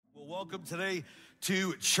Welcome today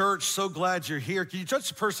to church. So glad you're here. Can you touch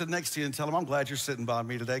the person next to you and tell them, I'm glad you're sitting by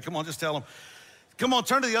me today? Come on, just tell them. Come on,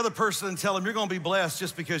 turn to the other person and tell them you're gonna be blessed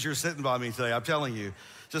just because you're sitting by me today. I'm telling you,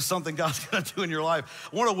 just something God's gonna do in your life.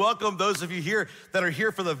 I wanna welcome those of you here that are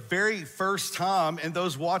here for the very first time and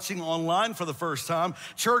those watching online for the first time.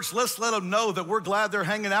 Church, let's let them know that we're glad they're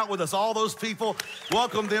hanging out with us. All those people,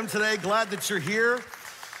 welcome them today. Glad that you're here.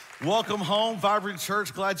 Welcome home, Vibrant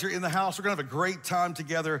Church. Glad you're in the house. We're gonna have a great time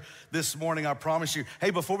together this morning, I promise you.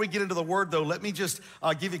 Hey, before we get into the word though, let me just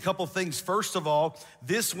give you a couple things. First of all,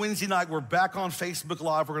 this Wednesday night, we're back on Facebook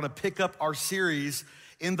Live. We're gonna pick up our series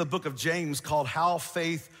in the book of James called How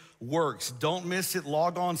Faith Works. Don't miss it.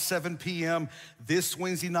 Log on 7 p.m. this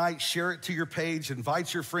Wednesday night. Share it to your page.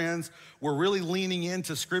 Invite your friends. We're really leaning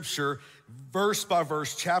into scripture, verse by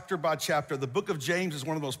verse, chapter by chapter. The book of James is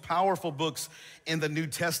one of the most powerful books in the New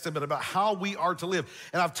Testament about how we are to live.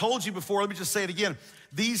 And I've told you before, let me just say it again.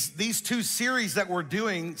 These two series that we're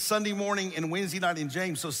doing, Sunday morning and Wednesday night in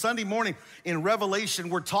James. So Sunday morning in Revelation,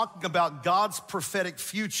 we're talking about God's prophetic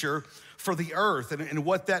future for the earth and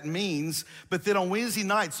what that means. But then on Wednesday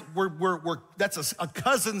nights, that's a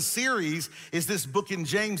cousin series is this book in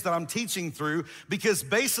James that I'm teaching through, because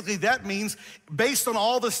basically that means based on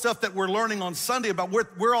all the stuff that we're learning on Sunday about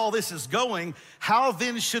where all this is going, how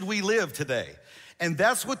then should we live today? And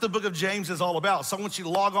that's what the book of James is all about. So I want you to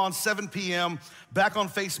log on 7 p.m. back on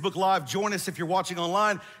Facebook Live. Join us if you're watching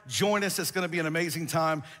online. Join us. It's gonna be an amazing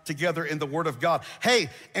time together in the Word of God.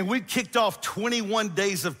 Hey, and we kicked off 21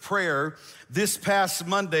 days of prayer this past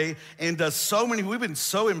Monday, and we've been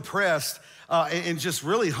so impressed and just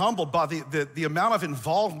really humbled by the amount of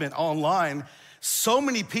involvement online. So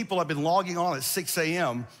many people have been logging on at 6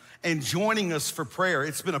 a.m. and joining us for prayer.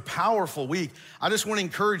 It's been a powerful week. I just want to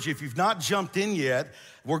encourage you, if you've not jumped in yet,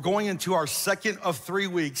 we're going into our second of 3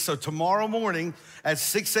 weeks. So tomorrow morning at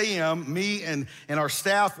 6 a.m., me and our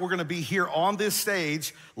staff, we're gonna be here on this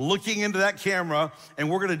stage looking into that camera,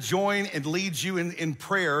 and we're gonna join and lead you in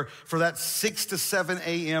prayer for that 6 to 7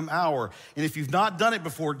 a.m. hour. And if you've not done it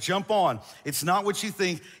before, jump on. It's not what you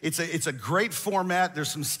think. It's a great format.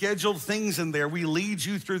 There's some scheduled things in there. We lead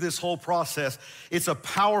you through this whole process. It's a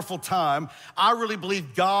powerful time. I really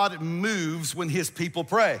believe God moves when his people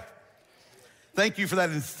pray. Thank you for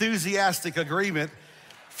that enthusiastic agreement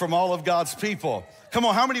from all of God's people. Come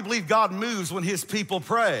on, how many believe God moves when his people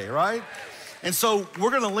pray, right? And so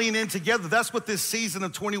we're gonna lean in together. That's what this season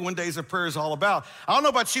of 21 Days of Prayer is all about. I don't know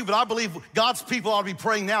about you, but I believe God's people ought to be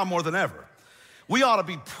praying now more than ever. We ought to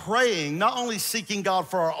be praying, not only seeking God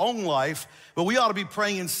for our own life, but we ought to be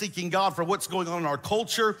praying and seeking God for what's going on in our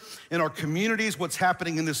culture, in our communities, what's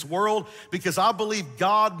happening in this world, because I believe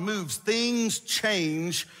God moves. Things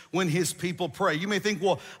change when his people pray. You may think,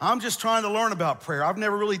 well, I'm just trying to learn about prayer. I've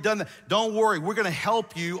never really done that. Don't worry, we're gonna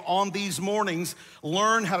help you on these mornings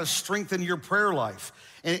learn how to strengthen your prayer life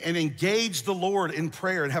and engage the Lord in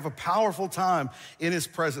prayer and have a powerful time in his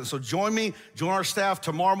presence. So join me, join our staff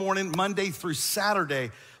tomorrow morning, Monday through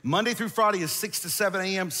Saturday. Monday through Friday is 6 to 7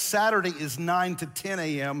 a.m. Saturday is 9 to 10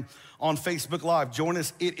 a.m. on Facebook Live. Join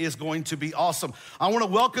us, it is going to be awesome. I wanna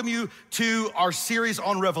welcome you to our series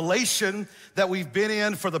on Revelation that we've been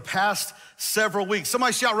in for the past several weeks.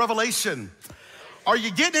 Somebody shout Revelation. Are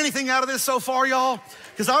you getting anything out of this so far, y'all?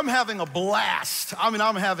 Because I'm having a blast. I'm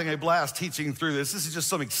having a blast teaching through this. This is just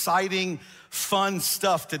some exciting, fun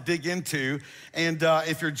stuff to dig into. And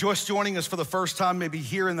if you're just joining us for the first time, maybe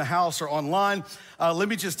here in the house or online, let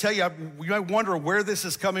me just tell you, you might wonder where this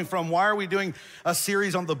is coming from. Why are we doing a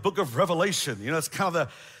series on the book of Revelation? You know, it's kind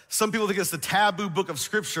of some people think it's the taboo book of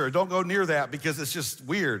scripture. Don't go near that because it's just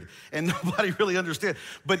weird and nobody really understands.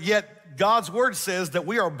 But yet God's word says that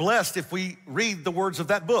we are blessed if we read the words of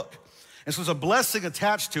that book. And so there's a blessing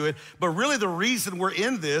attached to it. But really the reason we're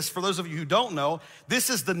in this, for those of you who don't know, this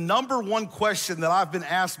is the number one question that I've been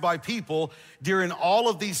asked by people during all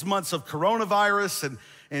of these months of coronavirus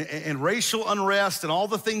and racial unrest and all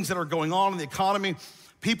the things that are going on in the economy.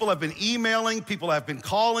 People have been emailing, people have been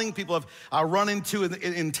calling, I run into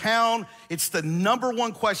in town. It's the number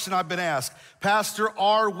one question I've been asked. Pastor,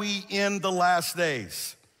 are we in the last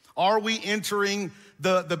days? Are we entering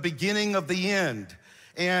the beginning of the end?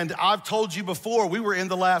 And I've told you before, we were in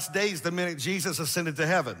the last days the minute Jesus ascended to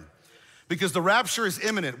heaven, because the rapture is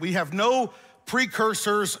imminent. We have no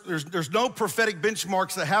precursors. There's no prophetic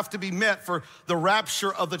benchmarks that have to be met for the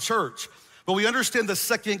rapture of the church. But we understand the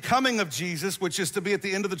second coming of Jesus, which is to be at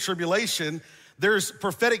the end of the tribulation. There's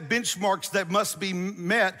prophetic benchmarks that must be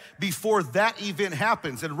met before that event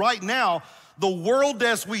happens. And right now, the world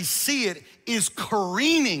as we see it is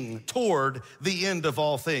careening toward the end of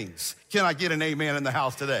all things. Can I get an amen in the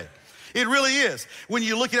house today? It really is. When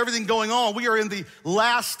you look at everything going on, we are in the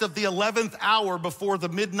last of the 11th hour before the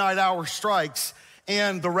midnight hour strikes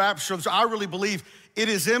and the rapture. I really believe it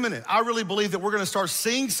is imminent. I really believe that we're gonna start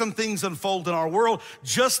seeing some things unfold in our world.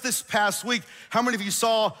 Just this past week, how many of you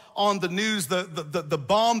saw on the news the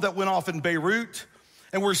bomb that went off in Beirut?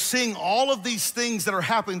 And we're seeing all of these things that are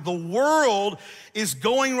happening. The world is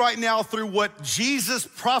going right now through what Jesus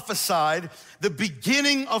prophesied, the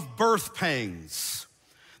beginning of birth pangs.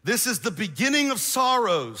 This is the beginning of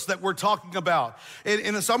sorrows that we're talking about.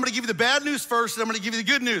 And so I'm gonna give you the bad news first, and I'm gonna give you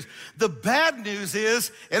the good news. The bad news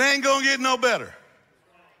is it ain't gonna get no better,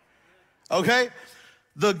 okay?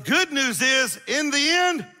 The good news is, in the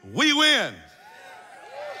end, we win.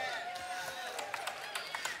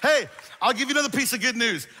 Hey, I'll give you another piece of good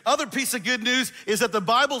news. Other piece of good news is that the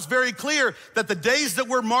Bible's very clear that the days that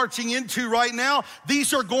we're marching into right now,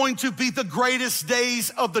 these are going to be the greatest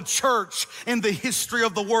days of the church in the history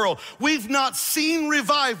of the world. We've not seen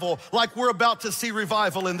revival like we're about to see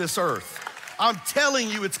revival in this earth. I'm telling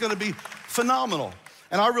you, it's gonna be phenomenal.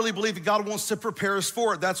 And I really believe that God wants to prepare us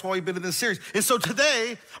for it. That's why we've been in this series. And so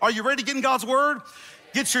today, are you ready to get in God's word?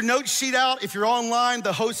 Get your note sheet out. If you're online,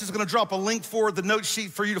 the host is gonna drop a link for the note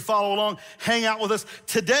sheet for you to follow along, hang out with us.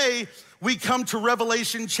 Today, we come to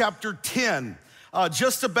Revelation chapter 10,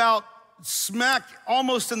 just about smack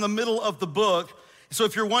almost in the middle of the book. So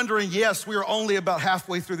if you're wondering, yes, we are only about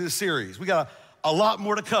halfway through this series. We got a lot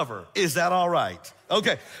more to cover. Is that all right?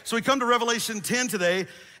 Okay, so we come to Revelation 10 today,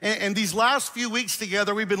 and these last few weeks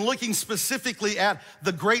together, we've been looking specifically at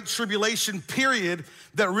the Great Tribulation period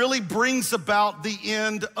that really brings about the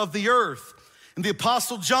end of the earth. And the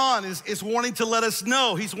Apostle John is wanting to let us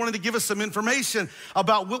know, he's wanting to give us some information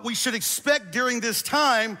about what we should expect during this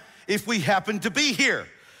time if we happen to be here.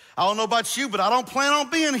 I don't know about you, but I don't plan on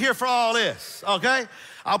being here for all this, okay?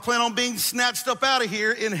 I plan on being snatched up out of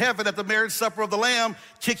here in heaven at the marriage supper of the Lamb,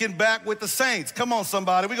 kicking back with the saints. Come on,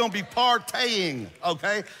 somebody. We're gonna be partying,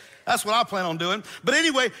 okay? That's what I plan on doing. But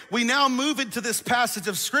anyway, we now move into this passage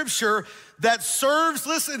of scripture that serves,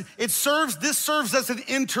 listen, this serves as an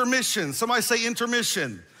intermission. Somebody say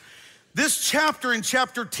intermission. This chapter in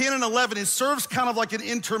chapter 10 and 11, it serves kind of like an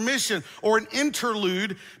intermission or an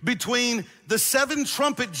interlude between the 7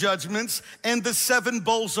 trumpet judgments and the 7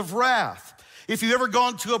 bowls of wrath. If you've ever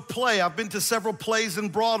gone to a play, I've been to several plays in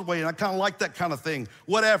Broadway, and I kind of like that kind of thing,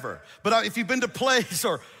 whatever. But if you've been to plays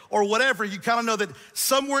or whatever, you kind of know that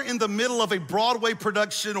somewhere in the middle of a Broadway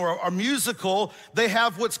production or a musical, they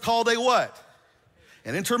have what's called a what?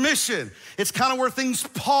 An intermission. It's kind of where things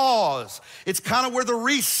pause. It's kind of where the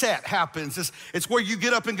reset happens. It's where you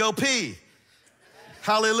get up and go pee.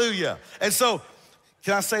 Hallelujah. And so,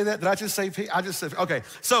 can I say that? Did I just say pee? I just said, okay.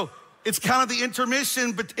 So, it's kind of the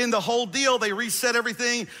intermission, but in the whole deal, they reset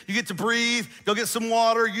everything. You get to breathe, go get some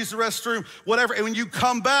water, use the restroom, whatever. And when you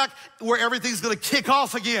come back, where everything's gonna kick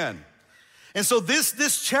off again. And so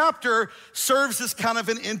this chapter serves as kind of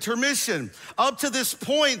an intermission. Up to this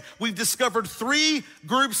point, we've discovered 3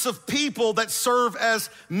 groups of people that serve as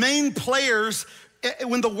main players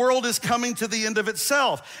when the world is coming to the end of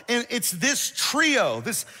itself. And it's this trio,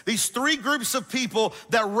 these 3 groups of people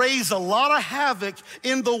that raise a lot of havoc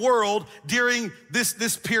in the world during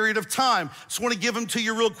this period of time. Just want to give them to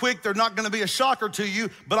you real quick. They're not going to be a shocker to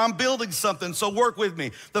you, but I'm building something, so work with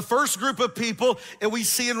me. The first group of people that we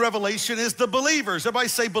see in Revelation is the believers. Everybody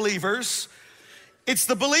say believers. It's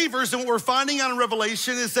the believers, and what we're finding out in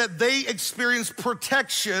Revelation is that they experience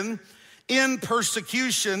protection in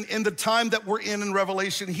persecution in the time that we're in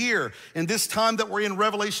Revelation here, in this time that we're in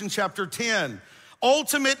Revelation chapter 10.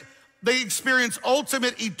 They experience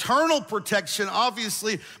ultimate eternal protection,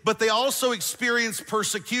 obviously, but they also experience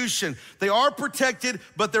persecution. They are protected,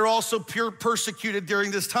 but they're also persecuted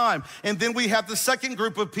during this time. And then we have the second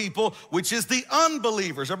group of people, which is the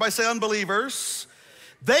unbelievers. Everybody say unbelievers.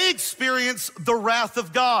 They experience the wrath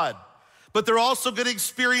of God, but they're also gonna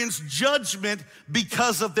experience judgment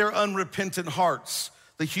because of their unrepentant hearts,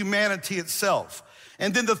 the humanity itself.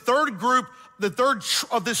 And then the third group,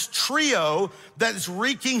 of this trio that is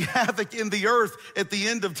wreaking havoc in the earth at the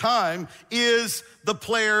end of time is the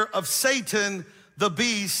player of Satan, the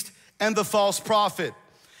beast, and the false prophet.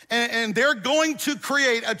 And they're going to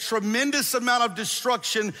create a tremendous amount of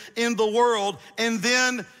destruction in the world, and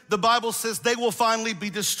then the Bible says they will finally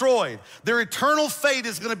be destroyed. Their eternal fate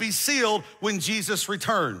is gonna be sealed when Jesus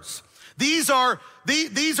returns. These are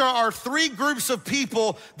our 3 groups of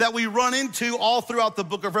people that we run into all throughout the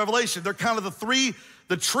book of Revelation. They're kind of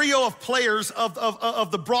the trio of players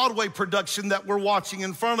of the Broadway production that we're watching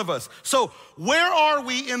in front of us. So where are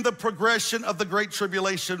we in the progression of the Great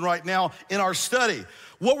Tribulation right now in our study?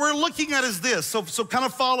 What we're looking at is this. So kind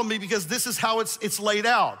of follow me because this is how it's laid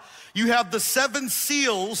out. You have the 7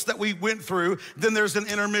 seals that we went through, then there's an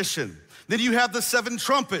intermission. Then you have the 7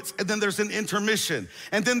 trumpets, and then there's an intermission.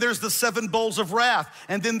 And then there's the 7 bowls of wrath,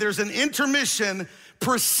 and then there's an intermission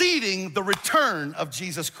preceding the return of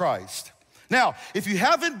Jesus Christ. Now, if you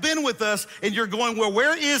haven't been with us and you're going, well,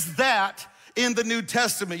 where is that in the New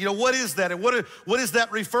Testament? You know, what is that? And what is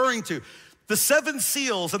that referring to? The 7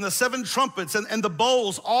 seals and the 7 trumpets and the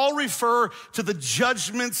bowls all refer to the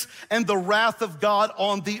judgments and the wrath of God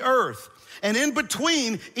on the earth. And in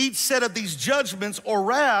between each set of these judgments or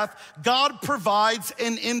wrath, God provides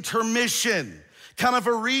an intermission, kind of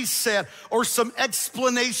a reset or some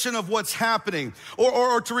explanation of what's happening,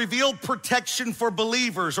 or to reveal protection for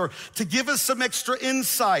believers, or to give us some extra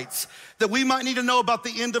insights that we might need to know about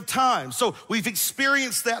the end of time. So we've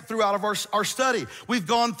experienced that throughout of our study. We've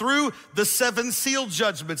gone through the 7 seal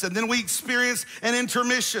judgments, and then we experienced an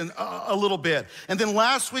intermission a little bit. And then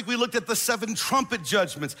last week we looked at the 7 trumpet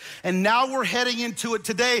judgments, and now we're heading into it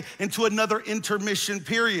today, into another intermission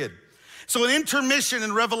period. So an intermission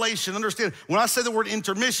in Revelation, understand, when I say the word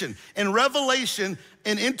intermission, in Revelation,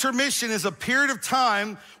 an intermission is a period of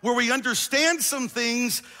time where we understand some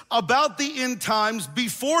things about the end times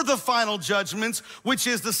before the final judgments, which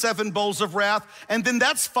is the 7 bowls of wrath, and then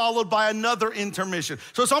that's followed by another intermission.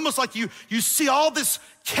 So it's almost like you see all this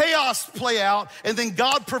chaos play out, and then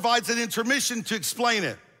God provides an intermission to explain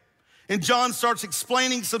it. And John starts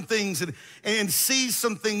explaining some things and sees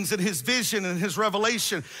some things in his vision and his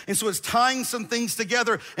revelation. And so it's tying some things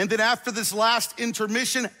together. And then after this last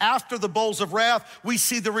intermission, after the bowls of wrath, we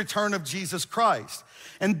see the return of Jesus Christ.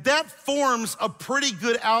 And that forms a pretty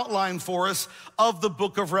good outline for us of the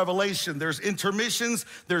book of Revelation. There's intermissions,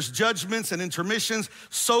 there's judgments and intermissions,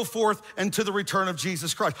 so forth, and to the return of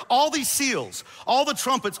Jesus Christ. All these seals, all the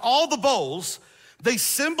trumpets, all the bowls, they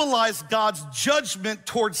symbolize God's judgment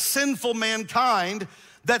towards sinful mankind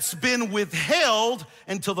that's been withheld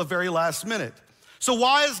until the very last minute. So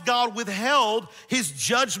why has God withheld his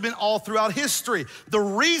judgment all throughout history? The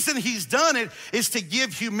reason he's done it is to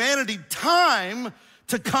give humanity time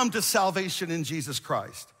to come to salvation in Jesus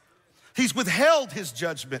Christ. He's withheld his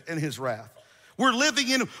judgment and his wrath. We're living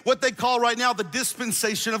in what they call right now the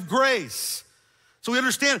dispensation of grace. So we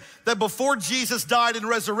understand that before Jesus died and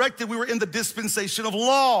resurrected, we were in the dispensation of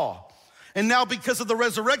law. And now because of the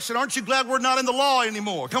resurrection, aren't you glad we're not in the law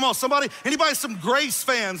anymore? Come on, somebody, anybody, some grace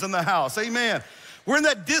fans in the house, amen. We're in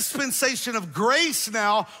that dispensation of grace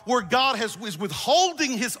now where God is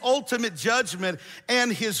withholding his ultimate judgment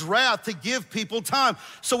and his wrath to give people time.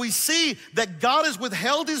 So we see that God has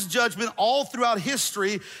withheld his judgment all throughout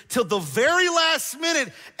history till the very last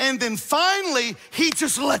minute, and then finally, he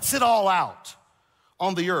just lets it all out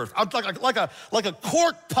on the earth. I'm like a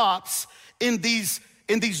cork pops in these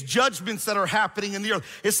judgments that are happening in the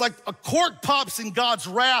earth. It's like a cork pops in God's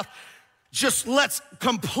wrath, just lets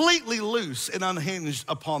completely loose and unhinged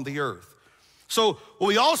upon the earth. So what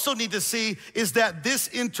we also need to see is that this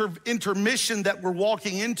intermission that we're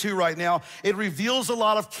walking into right now, it reveals a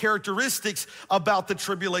lot of characteristics about the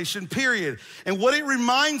tribulation period. And what it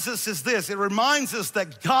reminds us is this: it reminds us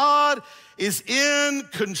that God is in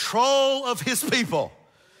control of his people.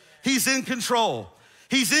 He's in control.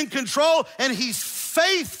 He's in control, and he's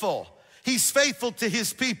faithful. He's faithful to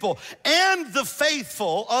his people, and the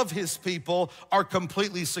faithful of his people are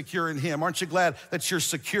completely secure in him. Aren't you glad that you're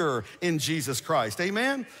secure in Jesus Christ?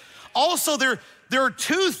 Amen? Also, there are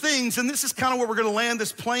 2 things, and this is kind of where we're gonna land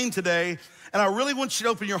this plane today, and I really want you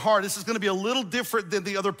to open your heart. This is gonna be a little different than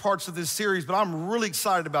the other parts of this series, but I'm really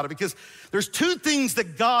excited about it because there's 2 things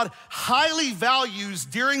that God highly values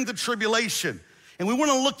during the tribulation. And we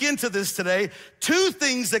wanna look into this today. 2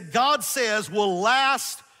 things that God says will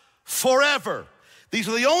last forever. These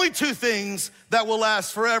are the only 2 things that will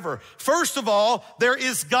last forever. First of all, there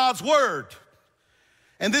is God's word.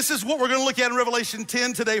 And this is what we're gonna look at in Revelation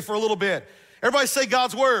 10 today for a little bit. Everybody say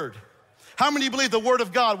God's word. How many of you believe the word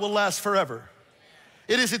of God will last forever?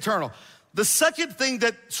 It is eternal. The second thing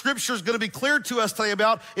that scripture is gonna be clear to us today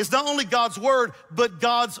about is not only God's word, but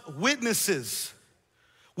God's witnesses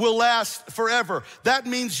will last forever. That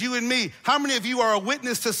means you and me. How many of you are a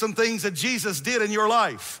witness to some things that Jesus did in your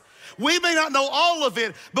life? We may not know all of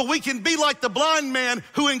it, but we can be like the blind man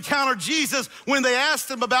who encountered Jesus when they asked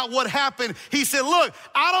him about what happened. He said, look,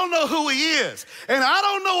 I don't know who he is, and I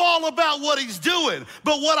don't know all about what he's doing,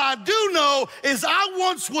 but what I do know is I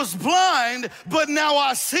once was blind, but now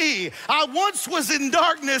I see. I once was in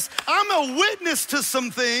darkness. I'm a witness to some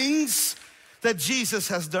things that Jesus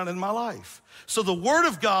has done in my life. So the word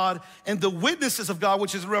of God and the witnesses of God,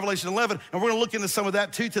 which is in Revelation 11, and we're gonna look into some of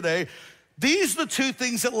that too today, These are the two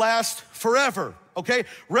things that last forever, okay?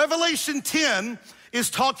 Revelation 10 is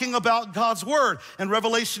talking about God's word, and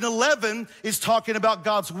Revelation 11 is talking about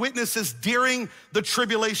God's witnesses during the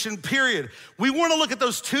tribulation period. We wanna look at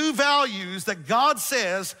those two values that God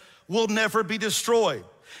says will never be destroyed.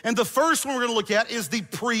 And the first one we're gonna look at is the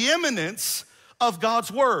preeminence of God's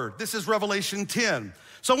word. This is Revelation 10.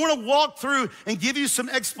 So I wanna walk through and give you some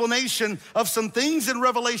explanation of some things in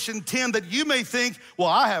Revelation 10 that you may think, well,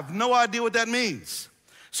 I have no idea what that means.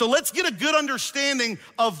 So let's get a good understanding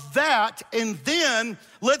of that, and then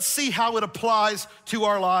let's see how it applies to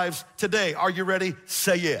our lives today. Are you ready?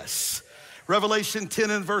 Say yes. Revelation 10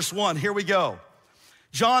 and verse 1, here we go.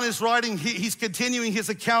 John is writing, he's continuing his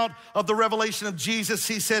account of the revelation of Jesus.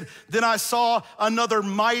 He said, then I saw another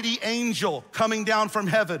mighty angel coming down from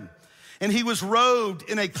heaven, and he was robed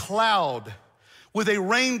in a cloud with a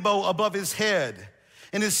rainbow above his head,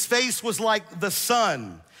 and his face was like the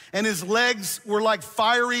sun, and his legs were like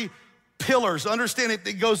fiery pillars. Understand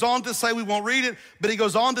it goes on to say, we won't read it, but he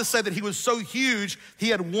goes on to say that he was so huge, he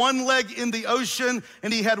had one leg in the ocean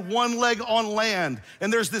and he had one leg on land.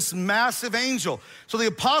 And there's this massive angel. So the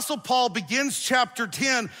Apostle Paul begins chapter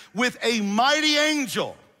 10 with a mighty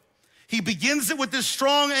angel. He begins it with this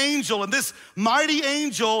strong angel, and this mighty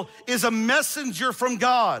angel is a messenger from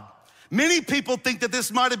God. Many people think that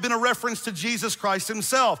this might have been a reference to Jesus Christ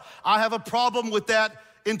himself. I have a problem with that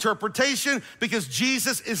interpretation because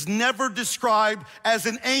Jesus is never described as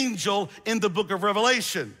an angel in the book of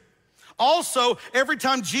Revelation. Also, every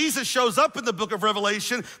time Jesus shows up in the book of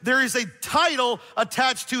Revelation, there is a title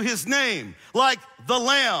attached to his name, like the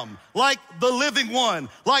Lamb, like the Living One,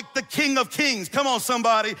 like the King of Kings, come on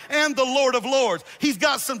somebody, and the Lord of Lords. He's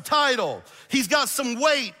got some title, he's got some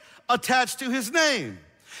weight attached to his name.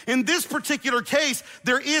 In this particular case,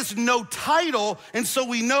 there is no title, and so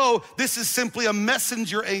we know this is simply a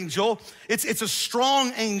messenger angel. It's a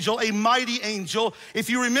strong angel, a mighty angel. If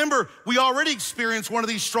you remember, we already experienced one of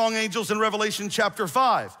these strong angels in Revelation chapter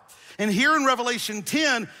 5. And here in Revelation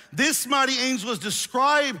 10, this mighty angel is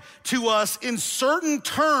described to us in certain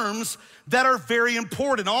terms that are very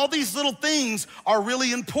important. All these little things are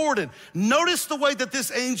really important. Notice the way that this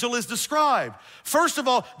angel is described. First of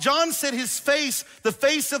all, John said his face, the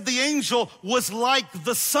face of the angel, was like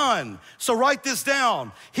the sun. So write this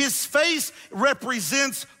down. His face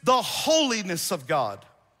represents the holiness of God.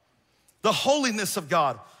 The holiness of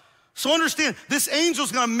God. So understand, this angel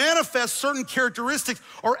is going to manifest certain characteristics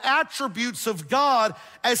or attributes of God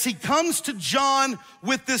as he comes to John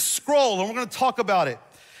with this scroll, and we're going to talk about it.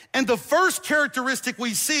 And the first characteristic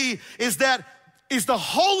we see is the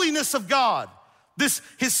holiness of God.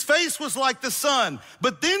 His face was like the sun.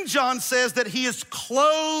 But then John says that he is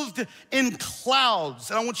clothed in clouds.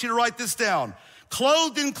 And I want you to write this down.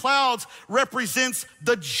 Clothed in clouds represents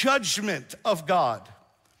the judgment of God.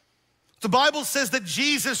 The Bible says that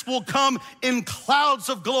Jesus will come in clouds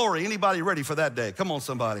of glory. Anybody ready for that day? Come on,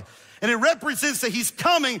 somebody. And it represents that he's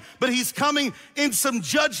coming, but he's coming in some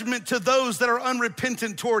judgment to those that are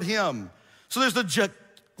unrepentant toward him. So there's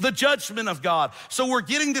the judgment of God. So we're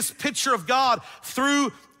getting this picture of God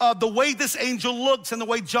through the way this angel looks and the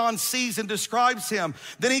way John sees and describes him.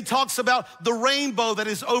 Then he talks about the rainbow that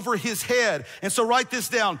is over his head. And so write this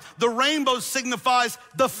down. The rainbow signifies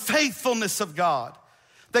the faithfulness of God.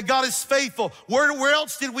 That God is faithful. Where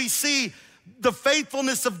else did we see the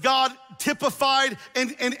faithfulness of God typified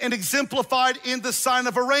and exemplified in the sign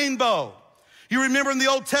of a rainbow? You remember in the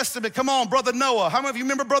Old Testament, come on, Brother Noah. How many of you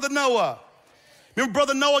remember Brother Noah? Remember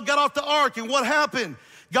Brother Noah got off the ark, and what happened?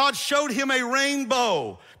 God showed him a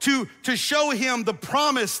rainbow to show him the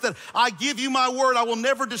promise that I give you my word, I will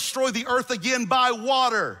never destroy the earth again by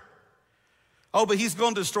water. Oh, but he's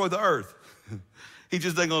gonna destroy the earth. He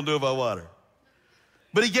just ain't gonna do it by water.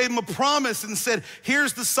 But he gave him a promise and said,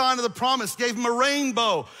 here's the sign of the promise. Gave him a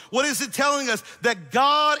rainbow. What is it telling us? That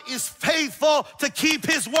God is faithful to keep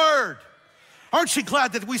his word. Aren't you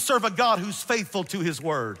glad that we serve a God who's faithful to his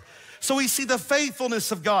word? So we see the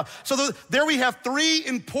faithfulness of God. So there we have three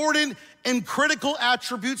important and critical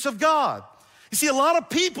attributes of God. You see, a lot of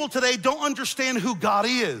people today don't understand who God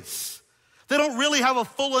is. They don't really have a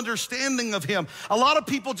full understanding of him. A lot of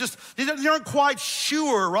people they aren't quite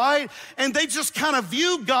sure, right? And they just kind of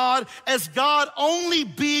view God as God only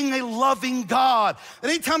being a loving God.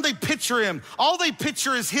 Anytime they picture him, all they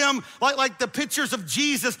picture is him like the pictures of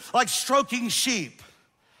Jesus, like stroking sheep.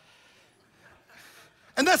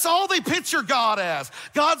 And that's all they picture God as.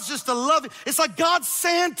 God's just a loving, it's like God's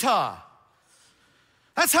Santa.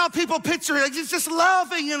 That's how people picture it. He's just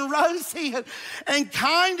loving and rosy and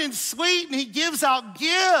kind and sweet, and he gives out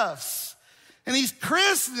gifts. And he's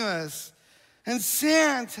Christmas and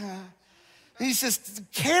Santa. He's just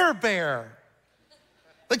Care Bear.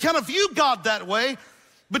 They kind of view God that way,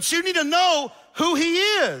 but you need to know who he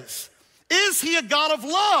is. Is he a God of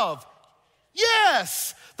love?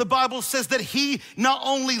 Yes. The Bible says that he not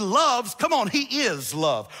only loves, come on, he is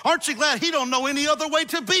love. Aren't you glad he don't know any other way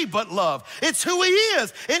to be but love? It's who he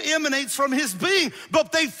is. It emanates from his being.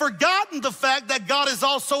 But they've forgotten the fact that God is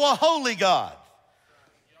also a holy God.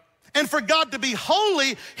 And for God to be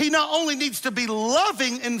holy, he not only needs to be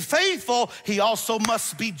loving and faithful, he also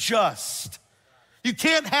must be just. You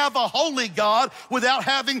can't have a holy God without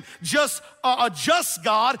having just a just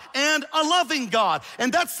God and a loving God.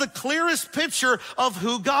 And that's the clearest picture of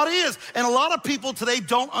who God is. And a lot of people today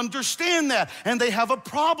don't understand that, and they have a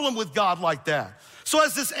problem with God like that. So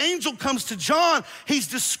as this angel comes to John, he's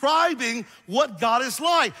describing what God is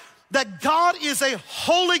like. That God is a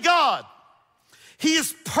holy God. He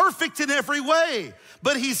is perfect in every way,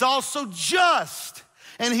 but he's also just,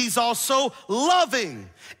 and he's also loving.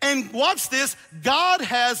 And watch this, God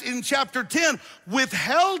has in chapter 10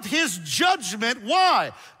 withheld his judgment.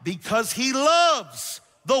 Why? Because he loves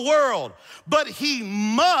the world. But he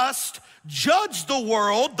must judge the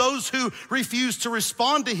world, those who refuse to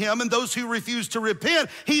respond to him and those who refuse to repent.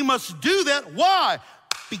 He must do that. Why?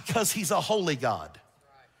 Because he's a holy God.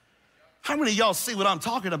 How many of y'all see what I'm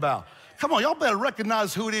talking about? Come on, y'all better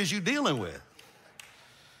recognize who it is you're dealing with.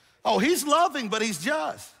 Oh, he's loving, but he's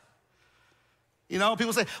just. You know,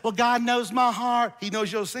 people say, well, God knows my heart. He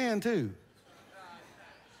knows your sin too.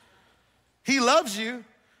 He loves you.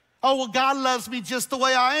 Oh, well, God loves me just the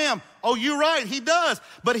way I am. Oh, you're right, he does.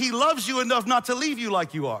 But he loves you enough not to leave you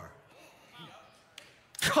like you are.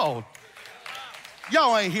 Oh,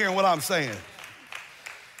 y'all ain't hearing what I'm saying.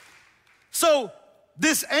 So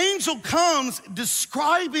this angel comes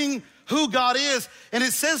describing who God is. And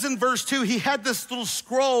it says in verse 2, he had this little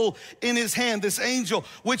scroll in his hand, this angel,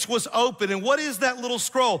 which was open. And what is that little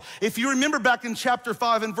scroll? If you remember back in chapter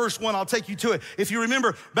 5 and verse 1, I'll take you to it. If you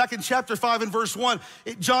remember back in chapter 5 and verse 1,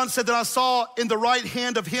 John said that I saw in the right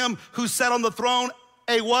hand of him who sat on the throne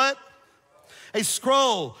a what? A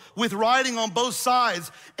scroll with writing on both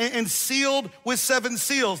sides and sealed with 7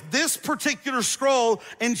 seals. This particular scroll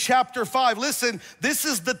in chapter 5, listen, this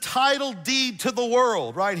is the title deed to the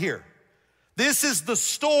world right here. This is the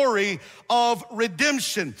story of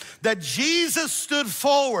redemption, that Jesus stood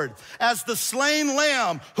forward as the slain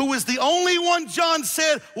lamb, who was the only one John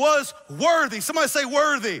said was worthy. Somebody say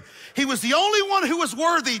worthy. He was the only one who was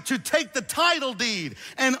worthy to take the title deed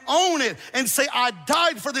and own it and say, I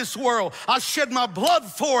died for this world. I shed my blood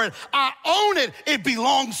for it. I own it. It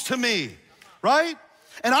belongs to me, right?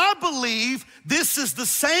 And I believe this is the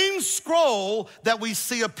same scroll that we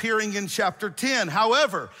see appearing in chapter 10.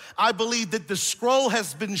 However, I believe that the scroll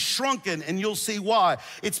has been shrunken, and you'll see why.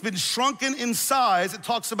 It's been shrunken in size. It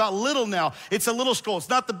talks about little now. It's a little scroll. It's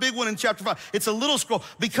not the big one in chapter 5. It's a little scroll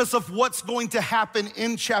because of what's going to happen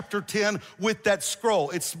in chapter 10 with that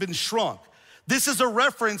scroll. It's been shrunk. This is a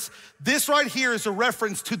reference, this right here is a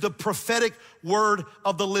reference to the prophetic word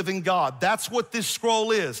of the living God. That's what this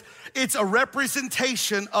scroll is. It's a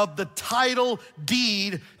representation of the title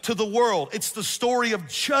deed to the world. It's the story of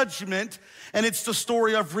judgment, and it's the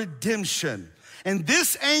story of redemption. And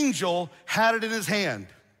this angel had it in his hand.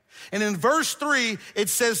 And in verse 3, it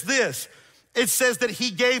says this. It says that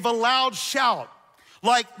he gave a loud shout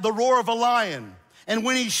like the roar of a lion. And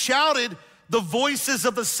when he shouted, the voices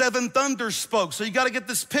of the 7 thunders spoke. So you got to get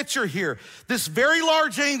this picture here. This very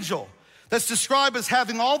large angel that's described as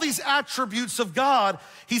having all these attributes of God,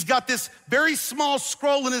 he's got this very small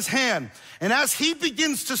scroll in his hand. And as he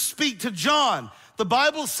begins to speak to John, the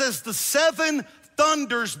Bible says the 7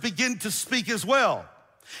 thunders begin to speak as well.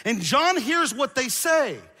 And John hears what they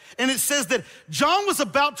say. And it says that John was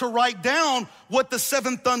about to write down what the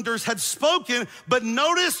 7 thunders had spoken, but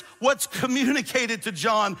notice what's communicated to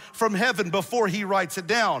John from heaven before he writes it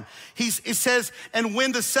down. It says, and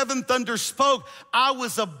when the 7 thunders spoke, I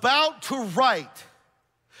was about to write,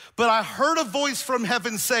 but I heard a voice from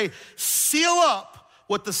heaven say, seal up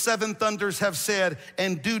what the 7 thunders have said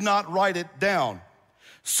and do not write it down.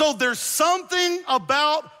 So there's something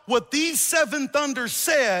about what these 7 thunders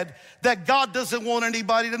said that God doesn't want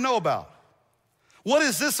anybody to know about. What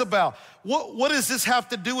is this about? What does this have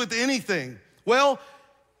to do with anything? Well,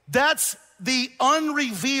 that's the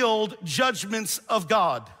unrevealed judgments of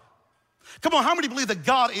God. Come on, how many believe that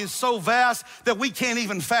God is so vast that we can't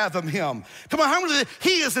even fathom him? Come on, how many believe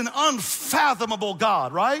he is an unfathomable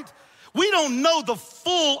God, right? We don't know the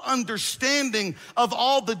full understanding of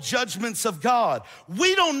all the judgments of God.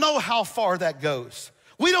 We don't know how far that goes.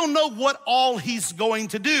 We don't know what all he's going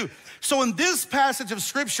to do. So in this passage of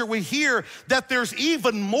scripture, we hear that there's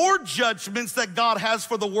even more judgments that God has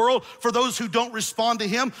for the world, for those who don't respond to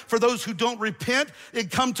him, for those who don't repent and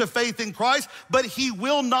come to faith in Christ, but he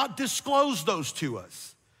will not disclose those to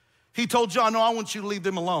us. He told John, no, I want you to leave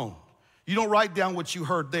them alone. You don't write down what you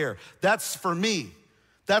heard there. That's for me.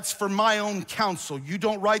 That's for my own counsel. You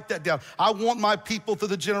don't write that down. I want my people through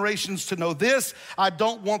the generations to know this. I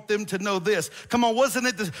don't want them to know this. Come on, wasn't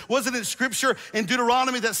it scripture in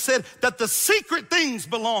Deuteronomy that said that the secret things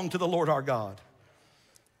belong to the Lord our God?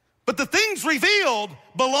 But the things revealed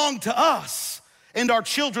belong to us and our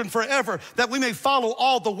children forever, that we may follow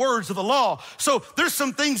all the words of the law. So there's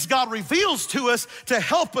some things God reveals to us to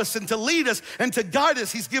help us and to lead us and to guide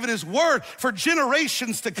us. He's given his word for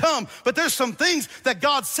generations to come. But there's some things that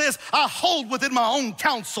God says I hold within my own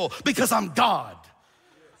counsel because I'm God.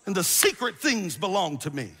 And the secret things belong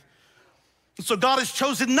to me. And so God has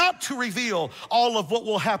chosen not to reveal all of what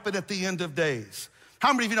will happen at the end of days.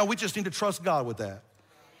 How many of you know we just need to trust God with that,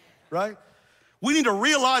 right? We need to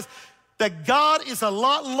realize that God is a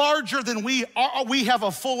lot larger than we are. We have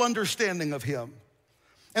a full understanding of him.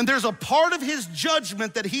 And there's a part of his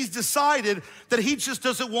judgment that he's decided that he just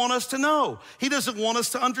doesn't want us to know. He doesn't want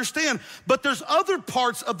us to understand. But there's other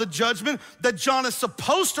parts of the judgment that John is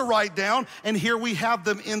supposed to write down, and here we have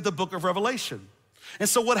them in the book of Revelation. And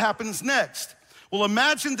so what happens next? Well,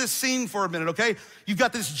 imagine this scene for a minute, okay? You've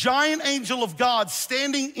got this giant angel of God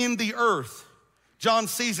standing in the earth. John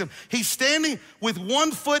sees him. He's standing with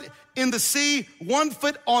 1 foot in the sea, 1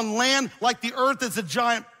 foot on land, like the earth is a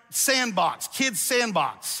giant sandbox, kid's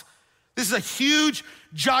sandbox. This is a huge,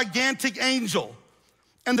 gigantic angel.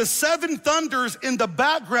 And the 7 thunders in the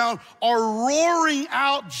background are roaring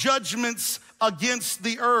out judgments against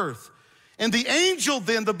the earth. And the angel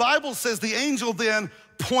then, the Bible says the angel then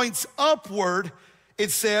points upward,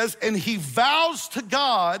 it says, and he vows to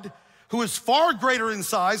God, who is far greater in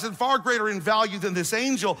size and far greater in value than this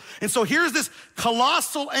angel. And so here's this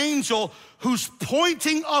colossal angel who's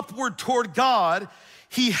pointing upward toward God.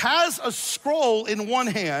 He has a scroll in one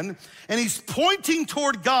hand and he's pointing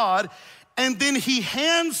toward God, and then he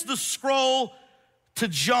hands the scroll to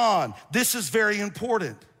John. This is very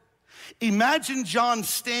important. Imagine John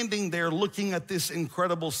standing there looking at this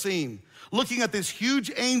incredible scene, looking at this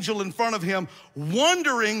huge angel in front of him,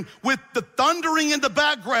 wondering with the thundering in the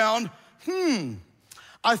background,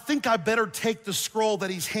 I think I better take the scroll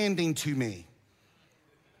that he's handing to me.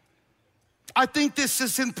 I think this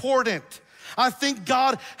is important. I think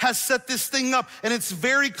God has set this thing up, and it's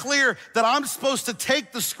very clear that I'm supposed to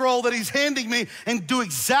take the scroll that he's handing me and do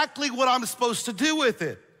exactly what I'm supposed to do with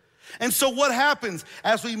it. And so what happens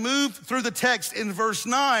as we move through the text in verse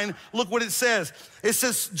 9, look what it says. It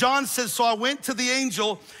says, John says, so I went to the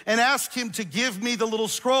angel and asked him to give me the little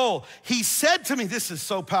scroll. He said to me, this is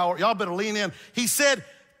so powerful, y'all better lean in. He said,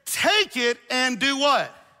 take it and do what?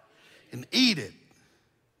 And eat it.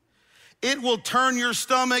 It will turn your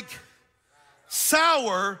stomach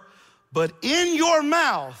sour, but in your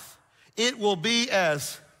mouth, it will be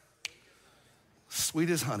as sweet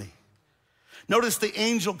as honey. Notice the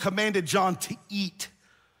angel commanded John to eat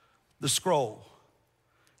the scroll.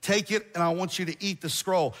 Take it, and I want you to eat the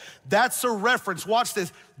scroll. That's a reference, watch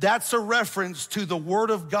this, that's a reference to the word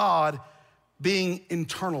of God being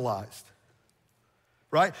internalized,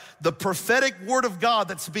 right? The prophetic word of God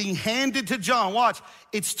that's being handed to John, watch,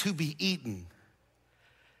 it's to be eaten.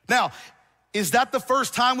 Now, is that the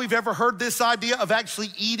first time we've ever heard this idea of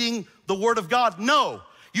actually eating the word of God? No.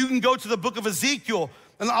 You can go to the book of Ezekiel,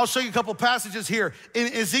 and I'll show you a couple passages here.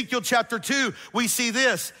 In Ezekiel chapter 2, we see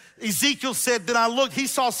this. Ezekiel said, then I looked, he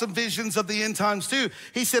saw some visions of the end times too.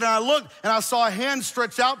 He said, and I looked and I saw a hand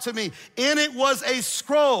stretched out to me. In it was a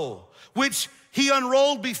scroll, which he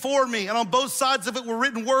unrolled before me. And on both sides of it were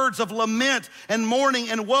written words of lament and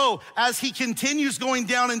mourning and woe. As he continues going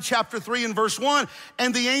down in chapter 3 and verse 1,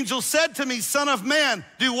 and the angel said to me, son of man,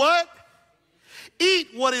 do what? Eat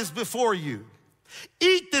what is before you.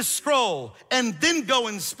 Eat this scroll and then go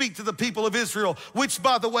and speak to the people of Israel, which,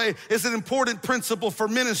 by the way, is an important principle for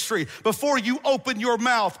ministry. Before you open your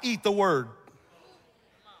mouth, eat the word.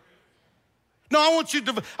 No, I want you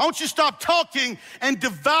to stop talking and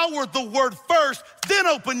devour the word first, then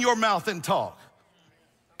open your mouth and talk.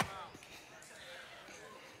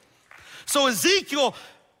 So Ezekiel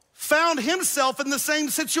found himself in the same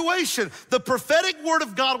situation. The prophetic word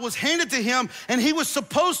of God was handed to him, and he was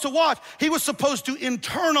supposed to watch. He was supposed to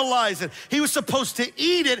internalize it. He was supposed to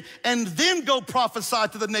eat it and then go prophesy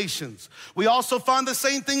to the nations. We also find the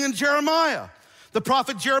same thing in Jeremiah. The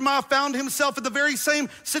prophet Jeremiah found himself in the very same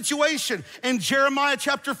situation. In Jeremiah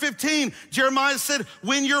chapter 15, Jeremiah said,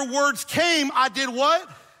 when your words came, I did what?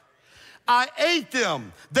 I ate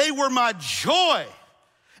them. They were my joy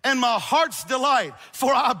and my heart's delight,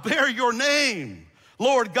 for I bear your name,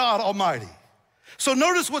 Lord God Almighty. So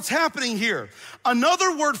notice what's happening here.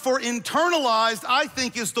 Another word for internalized, I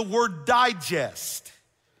think, is the word digest.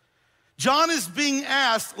 John is being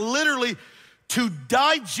asked literally to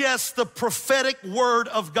digest the prophetic word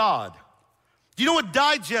of God. Do you know what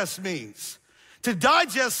digest means? To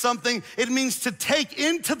digest something, it means to take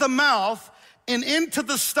into the mouth and into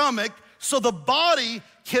the stomach so the body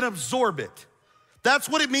can absorb it. That's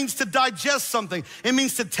what it means to digest something. It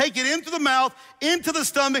means to take it into the mouth, into the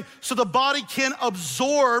stomach, so the body can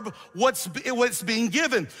absorb what's being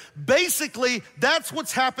given. Basically, that's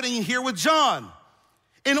what's happening here with John.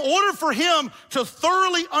 In order for him to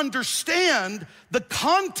thoroughly understand the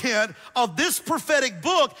content of this prophetic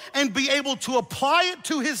book and be able to apply it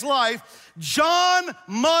to his life, John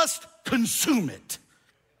must consume it.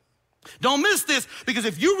 Don't miss this, because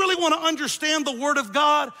if you really want to understand the Word of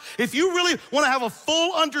God, if you really want to have a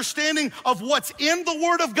full understanding of what's in the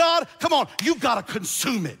Word of God, come on, you've got to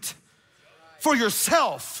consume it for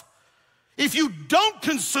yourself. If you don't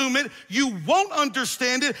consume it, you won't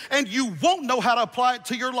understand it, and you won't know how to apply it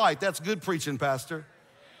to your life. That's good preaching, Pastor.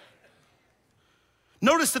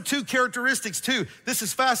 Notice the two characteristics too. This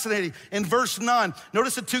is fascinating. In verse 9,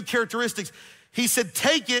 notice the two characteristics. He said,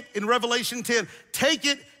 take it, in Revelation 10, take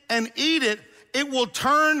it and eat it. It will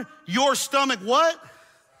turn your stomach what?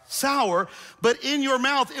 Sour, but in your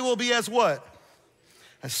mouth it will be as what?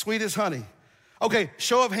 As sweet as honey. Okay,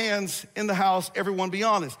 show of hands in the house, everyone be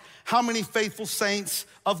honest. How many faithful saints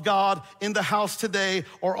of God in the house today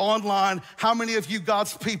or online, how many of you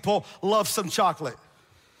God's people love some chocolate?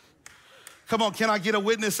 Come on, can I get a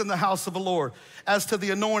witness in the house of the Lord as to the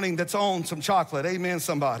anointing that's on some chocolate? Amen,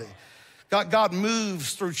 somebody. God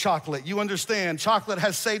moves through chocolate. You understand, chocolate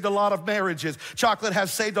has saved a lot of marriages. Chocolate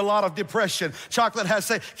has saved a lot of depression. Chocolate has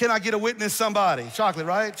saved, can I get a witness, somebody? Chocolate,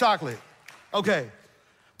 right? Chocolate. Okay.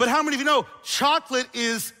 But how many of you know chocolate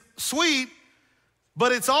is sweet,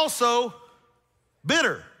 but it's also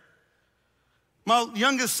bitter? My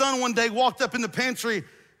youngest son one day walked up in the pantry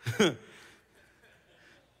and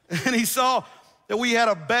he saw that we had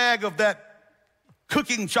a bag of that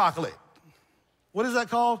cooking chocolate. What is that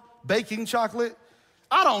called? Baking chocolate?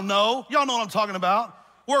 I don't know. Y'all know what I'm talking about.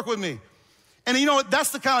 Work with me. And you know what?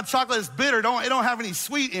 That's the kind of chocolate that's bitter. It don't have any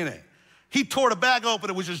sweet in it. He tore the bag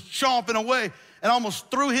open and was just chomping away and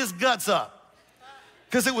almost threw his guts up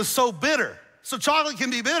because it was so bitter. So chocolate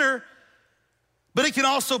can be bitter, but it can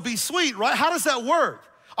also be sweet, right? How does that work?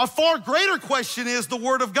 A far greater question is the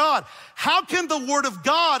Word of God. How can the Word of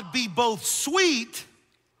God be both sweet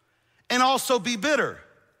and also be bitter?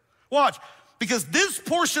 Watch. Because this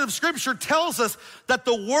portion of Scripture tells us that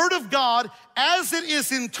the Word of God, as it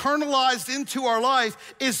is internalized into our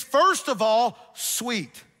life, is first of all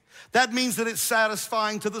sweet. That means that it's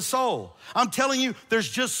satisfying to the soul. I'm telling you, there's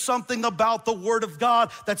just something about the Word of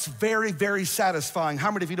God that's very, very satisfying.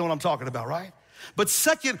 How many of you know what I'm talking about, right? But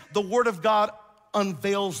second, the Word of God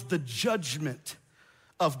unveils the judgment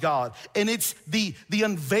of God. And it's the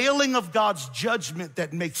unveiling of God's judgment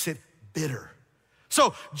that makes it bitter.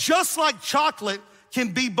 So just like chocolate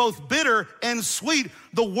can be both bitter and sweet,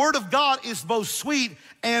 the Word of God is both sweet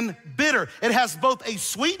and bitter. It has both a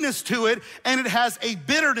sweetness to it and it has a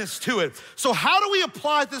bitterness to it. So how do we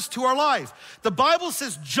apply this to our life? The Bible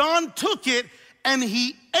says John took it and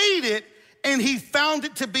he ate it and he found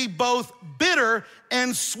it to be both bitter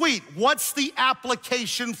and sweet. What's the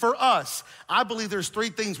application for us? I believe there's three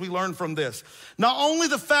things we learn from this. Not only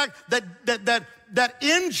the fact that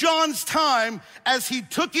in John's time, as he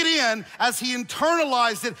took it in, as he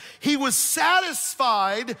internalized it, he was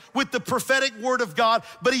satisfied with the prophetic word of God,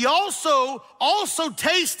 but he also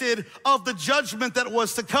tasted of the judgment that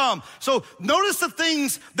was to come. So notice the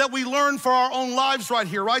things that we learn for our own lives right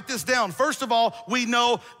here. Write this down. First of all, we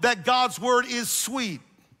know that God's word is sweet,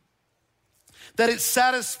 that it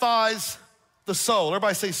satisfies the soul.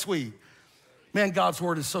 Everybody say sweet. Man, God's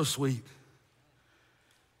word is so sweet.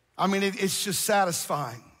 I mean, it's just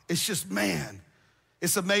satisfying. It's just, man,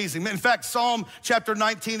 it's amazing. In fact, Psalm chapter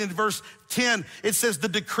 19 and verse 10, it says, the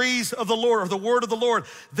decrees of the Lord, or the word of the Lord,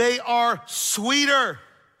 they are sweeter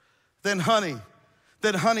than honey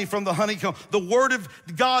from the honeycomb. The word of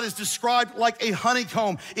God is described like a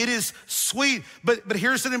honeycomb. It is sweet. But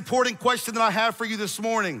here's an important question that I have for you this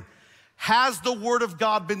morning. Has the word of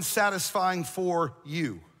God been satisfying for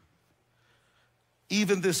you?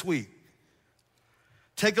 Even this week.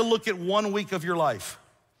 Take a look at 1 week of your life.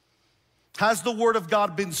 Has the word of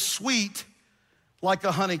God been sweet like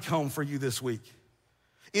a honeycomb for you this week?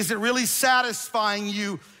 Is it really satisfying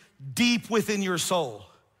you deep within your soul?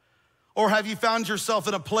 Or have you found yourself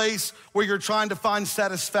in a place where you're trying to find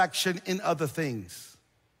satisfaction in other things?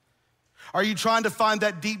 Are you trying to find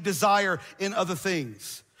that deep desire in other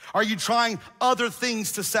things? Are you trying other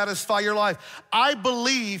things to satisfy your life? I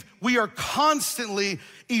believe we are constantly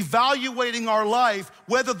evaluating our life,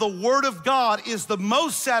 whether the Word of God is the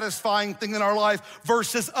most satisfying thing in our life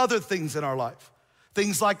versus other things in our life.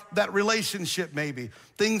 Things like that relationship maybe.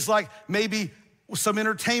 Things like maybe some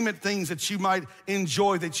entertainment things that you might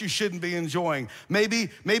enjoy that you shouldn't be enjoying. Maybe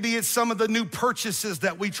it's some of the new purchases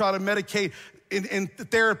that we try to medicate in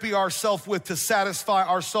therapy ourselves with to satisfy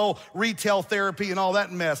our soul, retail therapy and all that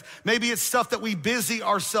mess. Maybe it's stuff that we busy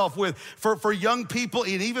ourselves with. For young people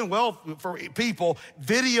and even, for people,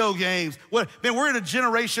 video games. Man, we're in a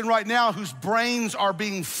generation right now whose brains are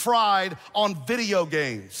being fried on video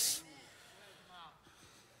games.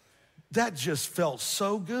 That just felt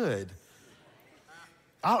so good.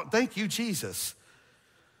 Thank you, Jesus.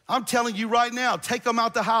 I'm telling you right now, take them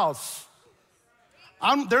out the house.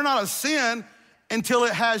 They're not a sin until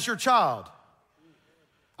it has your child.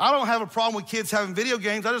 I don't have a problem with kids having video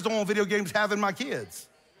games. I just don't want video games having my kids.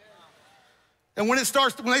 And when they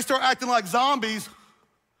start acting like zombies,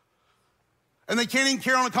 and they can't even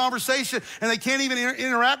carry on a conversation, and they can't even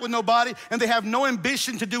interact with nobody, and they have no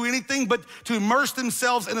ambition to do anything but to immerse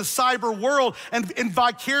themselves in a cyber world and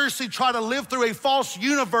vicariously try to live through a false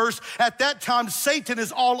universe, at that time, Satan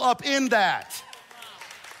is all up in that.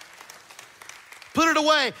 Put it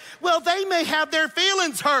away. Well, they may have their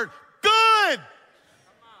feelings hurt. Good.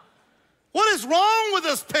 What is wrong with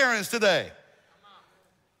us parents today?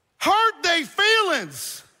 Hurt their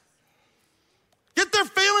feelings. Get their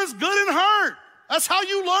feelings good and hurt. That's how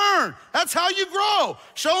you learn. That's how you grow.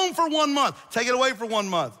 Show them for 1 month. Take it away for 1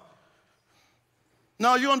 month.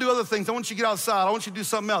 No, you're gonna do other things. I want you to get outside. I want you to do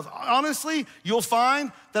something else. Honestly, you'll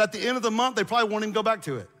find that at the end of the month, they probably won't even go back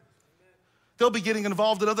to it. They'll be getting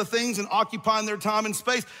involved in other things and occupying their time and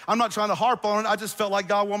space. I'm not trying to harp on it. I just felt like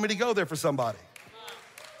God wanted me to go there for somebody.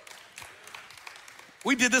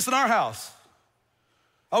 We did this in our house.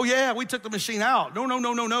 Oh yeah, we took the machine out. No.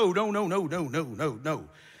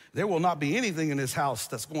 There will not be anything in this house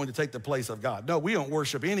that's going to take the place of God. No, we don't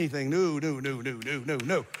worship anything. No.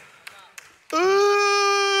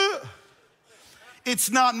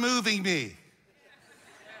 It's not moving me.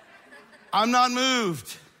 I'm not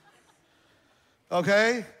moved.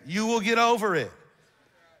 Okay? You will get over it.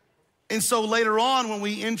 And so later on, when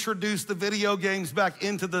we introduced the video games back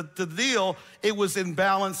into the deal, it was in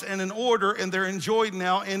balance and in order, and they're enjoyed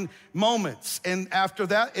now in moments. And after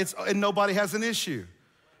that, and nobody has an issue.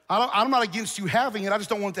 I'm not against you having it. I just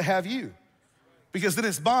don't want it to have you, because then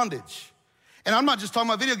it's bondage. And I'm not just talking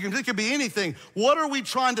about video games. It could be anything. What are we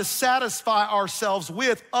trying to satisfy ourselves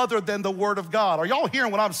with other than the Word of God? Are y'all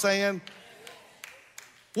hearing what I'm saying?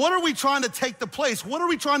 What are we trying to take the place? What are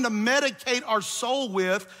we trying to medicate our soul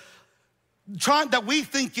with that we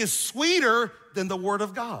think is sweeter than the Word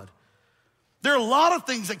of God? There are a lot of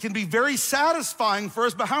things that can be very satisfying for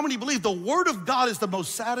us, but how many believe the Word of God is the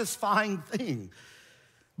most satisfying thing?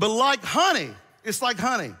 But like honey, it's like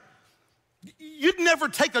honey. You'd never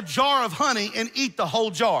take a jar of honey and eat the whole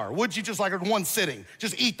jar, would you? Just like in one sitting,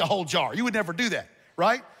 just eat the whole jar. You would never do that,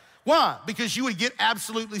 right? Why? Because you would get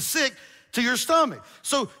absolutely sick to your stomach.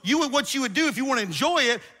 So what you would do if you want to enjoy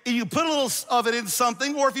it, you put a little of it in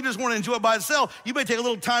something, or if you just want to enjoy it by itself, you may take a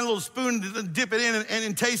little tiny little spoon and dip it in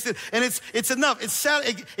and taste it, and it's enough.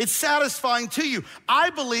 It's satisfying to you. I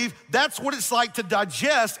believe that's what it's like to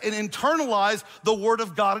digest and internalize the Word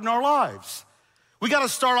of God in our lives. We got to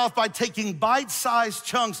start off by taking bite-sized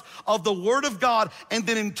chunks of the Word of God and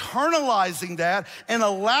then internalizing that and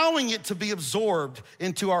allowing it to be absorbed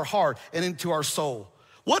into our heart and into our soul.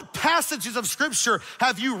 What passages of Scripture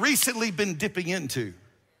have you recently been dipping into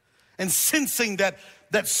and sensing that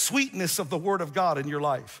sweetness of the Word of God in your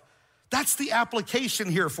life? That's the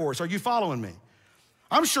application here for us. Are you following me?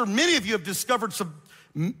 I'm sure many of you have discovered some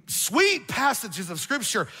sweet passages of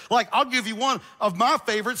Scripture. Like, I'll give you one of my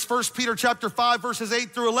favorites. 1 Peter chapter 5, verses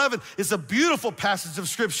 8 through 11 is a beautiful passage of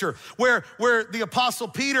Scripture where the Apostle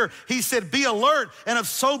Peter, he said, be alert and of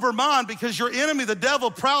sober mind, because your enemy, the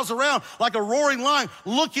devil, prowls around like a roaring lion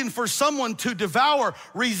looking for someone to devour.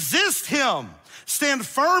 Resist him. Stand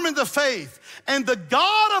firm in the faith, and the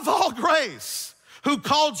God of all grace, who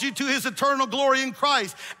called you to his eternal glory in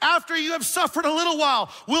Christ, after you have suffered a little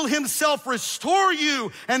while, will himself restore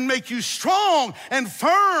you and make you strong and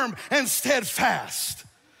firm and steadfast.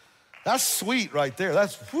 That's sweet right there.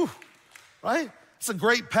 That's, whew, right? It's a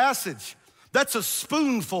great passage. That's a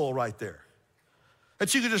spoonful right there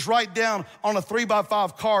that you can just write down on a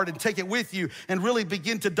 3x5 card and take it with you and really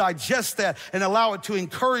begin to digest that and allow it to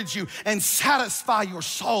encourage you and satisfy your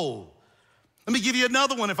soul. Let me give you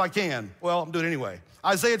another one if I can. Well, I'm doing it anyway.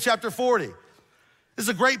 Isaiah chapter 40. This is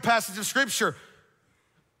a great passage of scripture.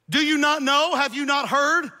 Do you not know, have you not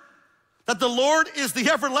heard that the Lord is the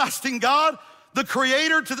everlasting God, the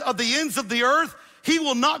creator of the ends of the earth? He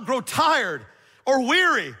will not grow tired or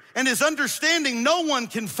weary, and his understanding no one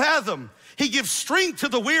can fathom. He gives strength to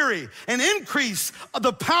the weary and increase of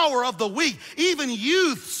the power of the weak. Even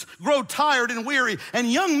youths grow tired and weary,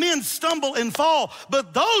 and young men stumble and fall.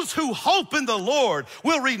 But those who hope in the Lord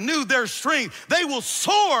will renew their strength. They will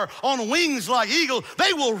soar on wings like eagles.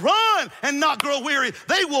 They will run and not grow weary.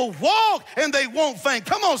 They will walk and they won't faint.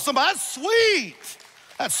 Come on, somebody, that's sweet.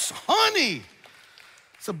 That's honey.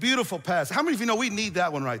 It's a beautiful passage. How many of you know we need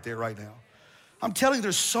that one right there, right now? I'm telling you,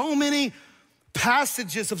 there's so many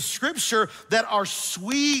passages of scripture that are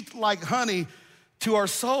sweet like honey to our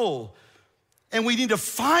soul. And we need to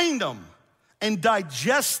find them and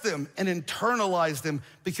digest them and internalize them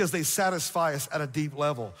because they satisfy us at a deep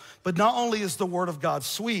level. But not only is the word of God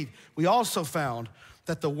sweet, we also found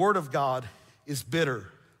that the word of God is bitter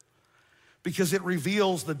because it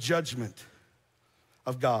reveals the judgment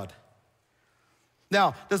of God.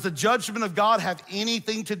 Now, does the judgment of God have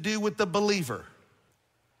anything to do with the believer?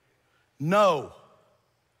 No,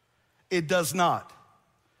 it does not.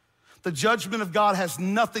 The judgment of God has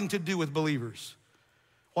nothing to do with believers.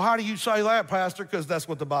 Well, how do you say that, Pastor? Because that's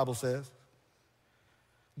what the Bible says.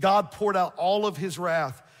 God poured out all of his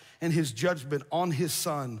wrath and his judgment on his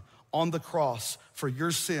son on the cross for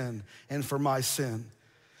your sin and for my sin.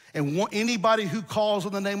 And anybody who calls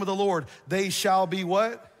on the name of the Lord, they shall be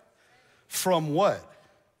what? From what?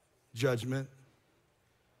 Judgment.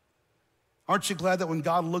 Aren't you glad that when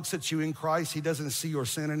God looks at you in Christ, he doesn't see your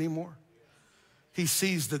sin anymore? He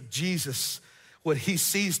sees that Jesus, what he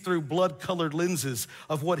sees through blood-colored lenses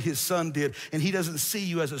of what his son did. And he doesn't see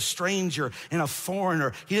you as a stranger and a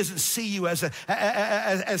foreigner. He doesn't see you as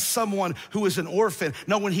someone who is an orphan.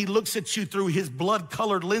 No, when he looks at you through his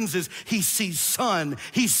blood-colored lenses, he sees son,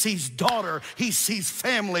 he sees daughter, he sees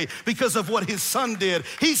family because of what his son did.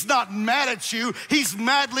 He's not mad at you, he's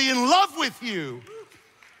madly in love with you.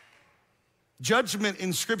 Judgment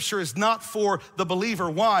in scripture is not for the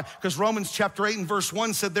believer. Why? Because Romans chapter 8 and verse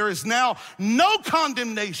 1 said there is now no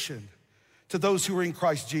condemnation to those who are in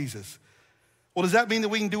Christ Jesus. Well, does that mean that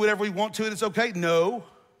we can do whatever we want to and it's okay? No.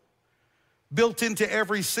 Built into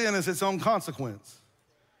every sin is its own consequence.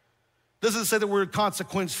 Doesn't say that we're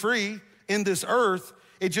consequence free in this earth.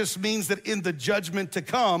 It just means that in the judgment to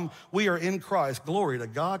come, we are in Christ. Glory to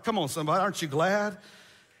God. Come on, somebody, aren't you glad?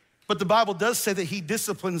 But the Bible does say that he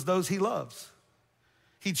disciplines those he loves.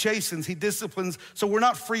 He chastens, he disciplines. So we're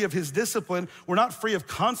not free of his discipline. We're not free of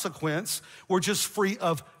consequence. We're just free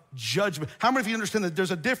of judgment. How many of you understand that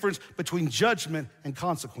there's a difference between judgment and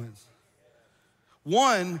consequence?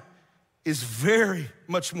 One is very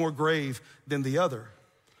much more grave than the other.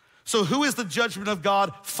 So who is the judgment of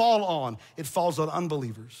God fall on? It falls on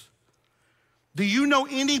unbelievers. Do you know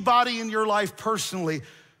anybody in your life personally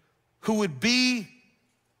who would be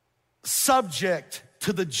subject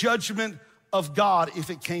to the judgment of God if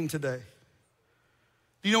it came today?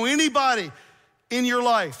 Do you know anybody in your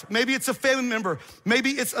life? Maybe it's a family member, maybe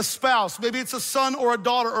it's a spouse, maybe it's a son or a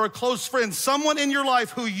daughter or a close friend, someone in your life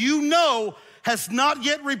who you know has not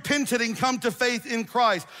yet repented and come to faith in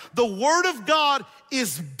Christ. The word of God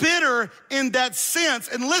is bitter in that sense.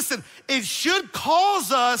 And listen, it should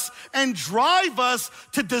cause us and drive us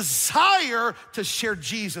to desire to share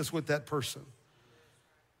Jesus with that person.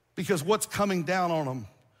 Because what's coming down on them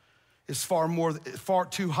is far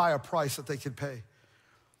too high a price that they could pay.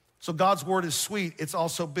 So God's word is sweet, it's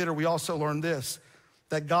also bitter. We also learn this,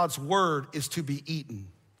 that God's word is to be eaten.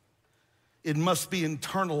 It must be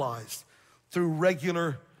internalized through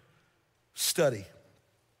regular study.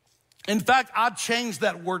 In fact, I'd change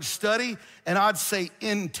that word study and I'd say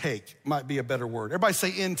intake might be a better word. Everybody say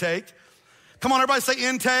intake. Come on, everybody say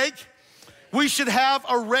intake. We should have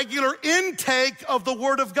a regular intake of the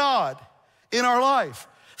word of God in our life.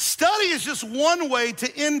 Study is just one way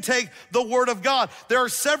to intake the word of God. There are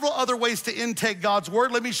several other ways to intake God's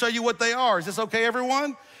word. Let me show you what they are. Is this okay,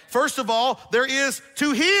 everyone? First of all, there is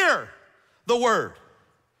to hear the word.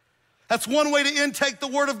 That's one way to intake the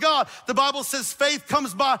word of God. The Bible says faith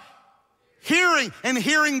comes by hearing, and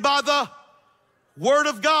hearing by the word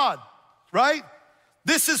of God, right?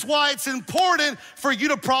 This is why it's important for you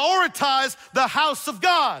to prioritize the house of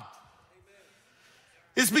God.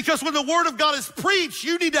 It's because when the word of God is preached,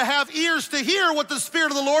 you need to have ears to hear what the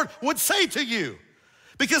Spirit of the Lord would say to you,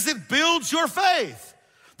 because it builds your faith.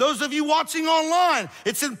 Those of you watching online,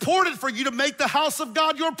 it's important for you to make the house of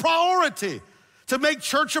God your priority, to make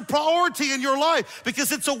church a priority in your life,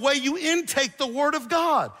 because it's a way you intake the word of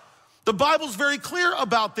God. The Bible's very clear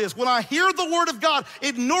about this. When I hear the word of God,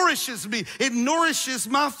 it nourishes me. It nourishes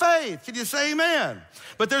my faith. Can you say amen?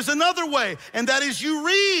 But there's another way, and that is you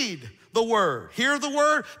read the word. Hear the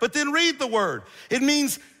word, but then read the word. It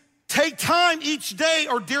means take time each day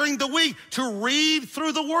or during the week to read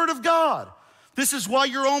through the word of God. This is why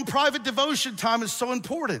your own private devotion time is so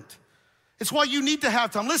important. It's why you need to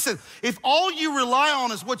have time. Listen, if all you rely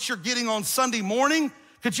on is what you're getting on Sunday morning,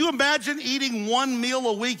 could you imagine eating one meal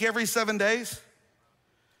a week every 7 days?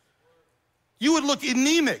 You would look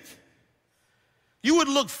anemic. You would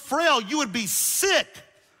look frail. You would be sick.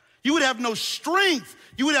 You would have no strength.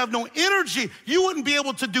 You would have no energy. You wouldn't be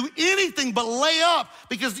able to do anything but lay up,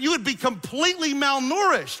 because you would be completely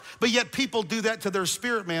malnourished. But yet people do that to their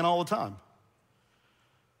spirit man all the time.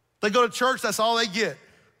 They go to church, that's all they get,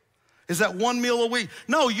 is that one meal a week.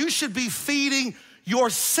 No, you should be feeding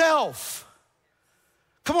yourself.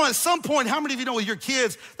 Come on, at some point, how many of you know with your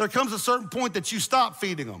kids, there comes a certain point that you stop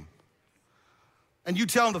feeding them and you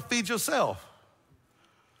tell them to feed yourself?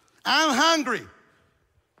 I'm hungry.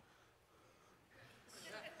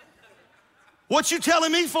 What you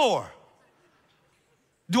telling me for?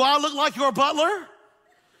 Do I look like your butler?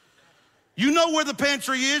 You know where the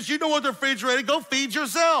pantry is. You know where the refrigerator. Go feed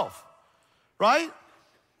yourself, right?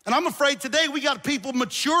 And I'm afraid today we got people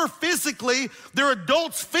mature physically. They're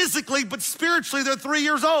adults physically, but spiritually they're 3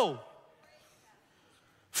 years old.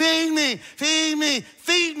 Feed me, feed me,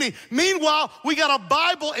 feed me. Meanwhile, we got a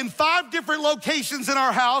Bible in 5 different locations in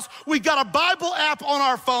our house. We got a Bible app on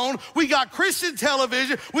our phone. We got Christian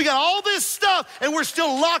television. We got all this stuff, and we're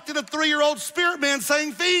still locked in a 3-year-old spirit man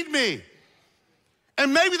saying, feed me.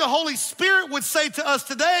 And maybe the Holy Spirit would say to us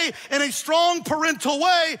today in a strong parental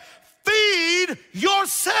way, feed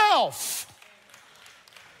yourself.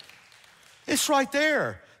 It's right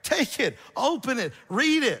there. Take it, open it,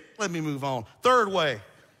 read it. Let me move on. Third way.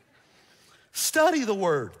 Study the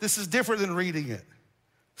word. This is different than reading it.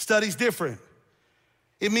 Study's different.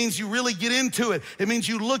 It means you really get into it. It means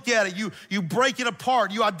you look at it, you break it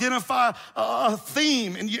apart, you identify a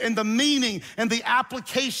theme and the meaning and the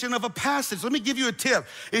application of a passage. Let me give you a tip.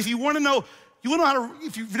 If you want to know,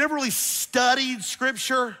 if you've never really studied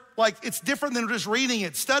scripture, like it's different than just reading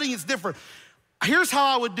it. Studying is different. Here's how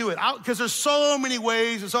I would do it, because there's so many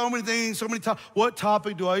ways and so many things, so many topics. What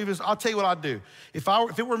topic do I even, I'll tell you what I'd do. If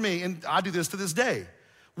it were me, and I do this to this day,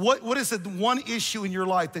 what is the one issue in your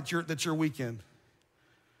life that you're weak in?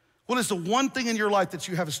 What is the one thing in your life that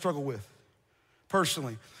you have a struggle with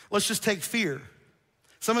personally? Let's just take fear.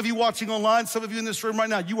 Some of you watching online, some of you in this room right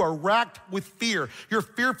now, you are racked with fear. You're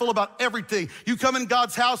fearful about everything. You come in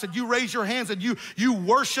God's house and you raise your hands and you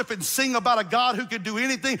worship and sing about a God who can do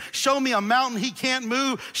anything. Show me a mountain he can't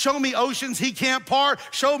move. Show me oceans he can't part.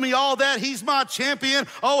 Show me all that. He's my champion.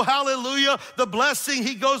 Oh, hallelujah. The blessing,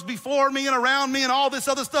 he goes before me and around me and all this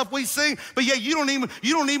other stuff we sing. But yeah, you don't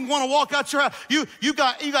even want to walk out your house. You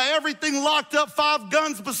got everything locked up, 5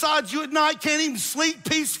 guns beside you at night, can't even sleep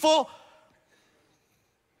peaceful.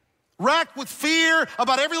 Racked with fear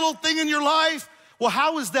about every little thing in your life. Well,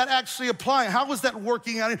 how is that actually applying? How is that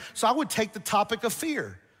working out? So I would take the topic of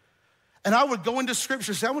fear and I would go into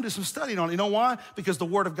scripture and say, I want to do some studying on it. You know why? Because the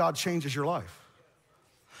word of God changes your life.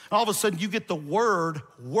 And all of a sudden you get the word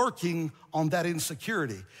working on that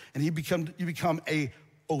insecurity and you become a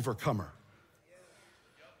overcomer.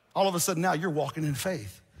 All of a sudden now you're walking in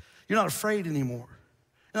faith. You're not afraid anymore.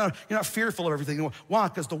 You're not fearful of everything anymore. Why?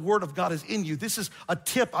 Because the word of God is in you. This is a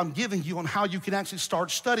tip I'm giving you on how you can actually start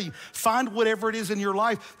studying. Find whatever it is in your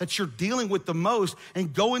life that you're dealing with the most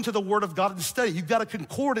and go into the word of God and study. You've got a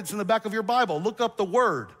concordance in the back of your Bible. Look up the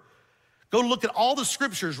word. Go look at all the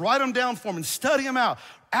scriptures, write them down for them and study them out.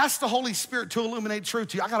 Ask the Holy Spirit to illuminate truth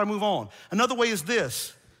to you. I gotta move on. Another way is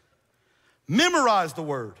this. Memorize the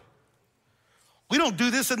word. We don't do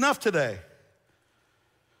this enough today.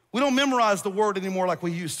 We don't memorize the word anymore like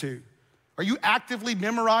we used to. Are you actively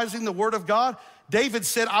memorizing the word of God? David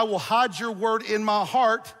said, I will hide your word in my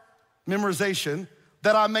heart, memorization,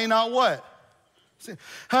 that I may not what?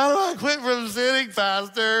 How do I quit from sinning,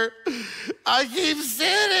 Pastor? I keep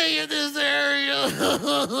sinning in this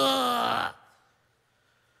area.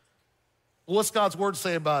 What's God's word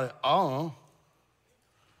say about it? I don't know.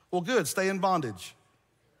 Well, good, stay in bondage.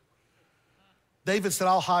 David said,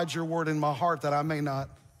 I'll hide your word in my heart that I may not.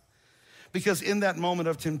 Because in that moment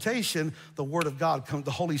of temptation, the word of God comes,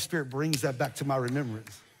 the Holy Spirit brings that back to my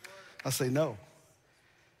remembrance. I say no.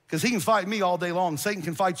 Because he can fight me all day long. Satan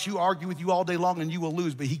can fight you, argue with you all day long, and you will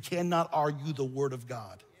lose, but he cannot argue the word of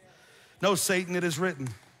God. No, Satan, it is written.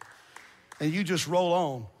 And you just roll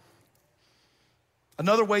on.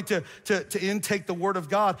 Another way to intake the word of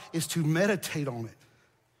God is to meditate on it.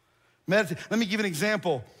 Meditate. Let me give you an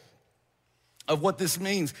example of what this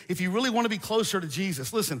means. If you really want to be closer to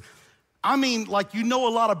Jesus, listen, I mean, like, you know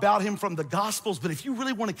a lot about him from the Gospels, but if you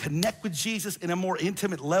really want to connect with Jesus in a more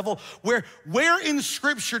intimate level, where in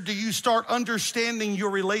Scripture do you start understanding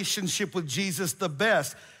your relationship with Jesus the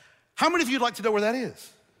best? How many of you would like to know where that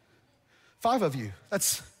is? 5 of you.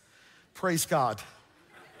 That's, praise God.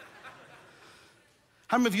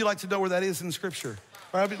 How many of you like to know where that is in Scripture?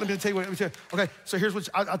 All right, let me tell you. Okay, so here's what,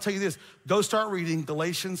 I'll tell you this. Go start reading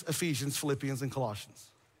Galatians, Ephesians, Philippians, and Colossians.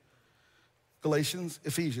 Galatians,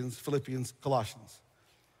 Ephesians, Philippians, Colossians.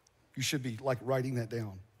 You should be like writing that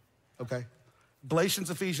down, okay?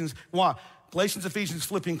 Galatians, Ephesians, why? Galatians, Ephesians,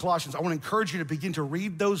 Philippians, Colossians. I want to encourage you to begin to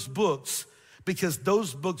read those books because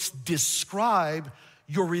those books describe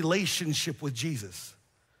your relationship with Jesus.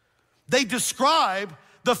 They describe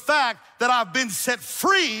the fact that I've been set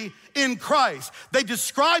free in Christ. They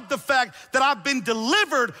describe the fact that I've been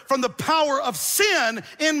delivered from the power of sin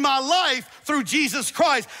in my life through Jesus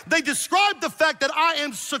Christ. They describe the fact that I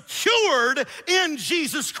am secured in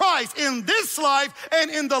Jesus Christ in this life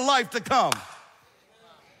and in the life to come.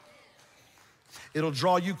 It'll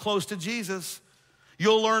draw you close to Jesus.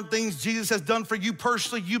 You'll learn things Jesus has done for you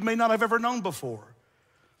personally you may not have ever known before.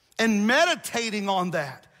 And meditating on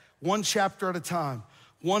that, one chapter at a time,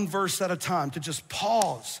 one verse at a time, to just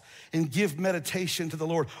pause and give meditation to the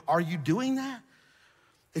Lord. Are you doing that?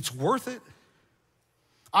 It's worth it.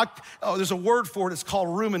 There's a word for it. It's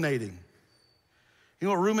called ruminating. You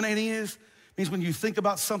know what ruminating is? It means when you think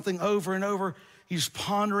about something over and over, you're just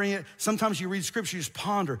pondering it. Sometimes you read scripture, you just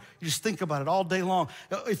ponder. You just think about it all day long.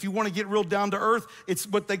 If you want to get real down to earth, it's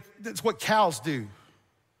what cows do.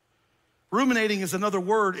 Ruminating is another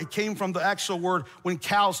word. It came from the actual word when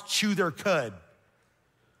cows chew their cud.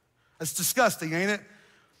 That's disgusting, ain't it?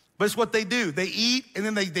 But it's what they do. They eat, and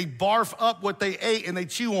then they barf up what they ate, and they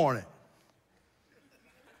chew on it.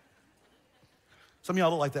 Some of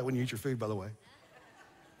y'all don't like that when you eat your food, by the way.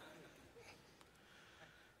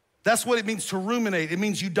 That's what it means to ruminate. It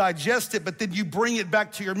means you digest it, but then you bring it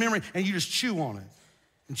back to your memory, and you just chew on it,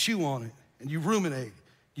 and chew on it, and you ruminate.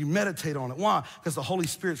 You meditate on it. Why? Because the Holy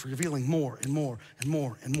Spirit's revealing more and more and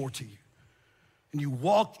more and more to you. And you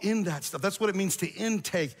walk in that stuff. That's what it means to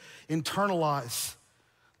intake, internalize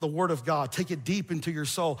the word of God. Take it deep into your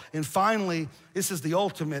soul. And finally, this is the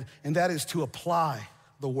ultimate, and that is to apply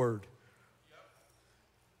the word.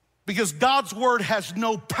 Because God's word has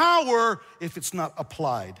no power if it's not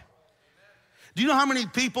applied. Do you know how many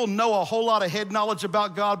people know a whole lot of head knowledge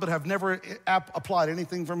about God but have never applied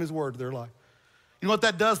anything from his word to their life? You know what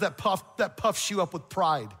that does? That puffs you up with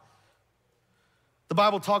pride. The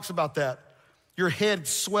Bible talks about that. Your head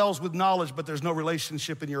swells with knowledge, but there's no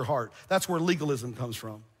relationship in your heart. That's where legalism comes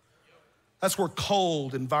from. That's where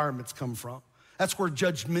cold environments come from. That's where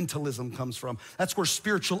judgmentalism comes from. That's where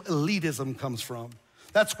spiritual elitism comes from.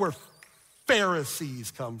 That's where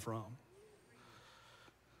Pharisees come from.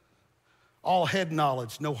 All head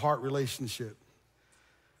knowledge, no heart relationship.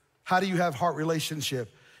 How do you have heart relationship?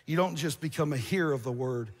 You don't just become a hearer of the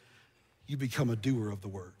word, you become a doer of the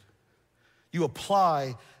word. You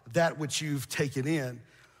apply that which you've taken in.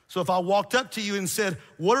 So if I walked up to you and said,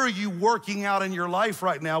 what are you working out in your life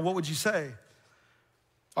right now? What would you say?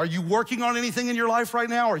 Are you working on anything in your life right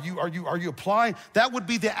now? Are you applying? That would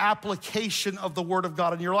be the application of the word of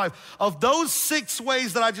God in your life. Of those 6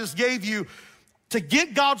 ways that I just gave you to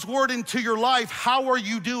get God's word into your life, how are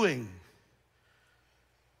you doing?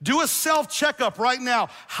 Do a self-checkup right now.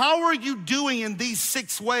 How are you doing in these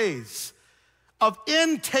 6 ways of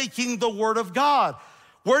intaking the word of God?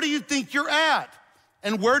 Where do you think you're at?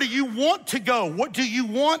 And where do you want to go? What do you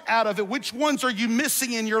want out of it? Which ones are you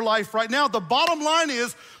missing in your life right now? The bottom line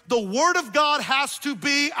is the word of God has to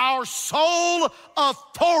be our sole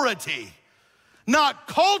authority. Not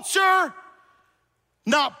culture,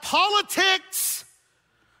 not politics,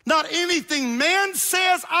 not anything man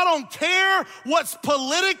says. I don't care what's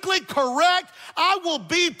politically correct. I will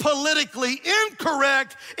be politically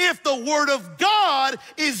incorrect if the word of God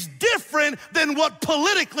is different than what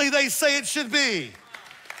politically they say it should be.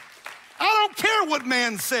 I don't care what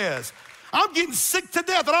man says. I'm getting sick to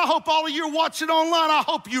death, and I hope all of you are watching online. I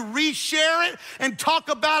hope you reshare it and talk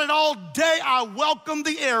about it all day. I welcome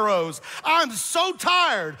the arrows. I'm so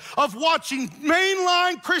tired of watching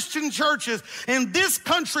mainline Christian churches in this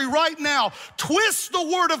country right now twist the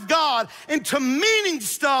word of God into meaning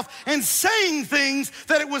stuff and saying things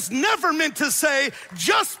that it was never meant to say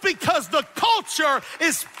just because the culture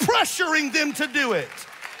is pressuring them to do it.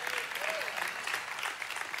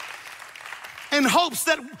 In hopes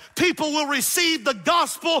that people will receive the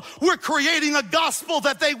gospel, we're creating a gospel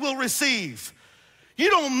that they will receive. You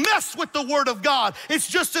don't mess with the word of God. It's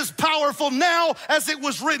just as powerful now as it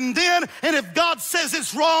was written then. And if God says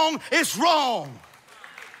it's wrong, it's wrong.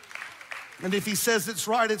 And if he says it's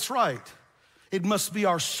right, it's right. It must be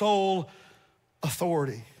our sole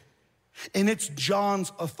authority. And it's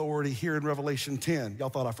John's authority here in Revelation 10. Y'all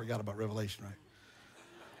thought I forgot about Revelation, right?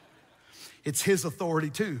 It's his authority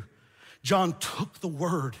too. John took the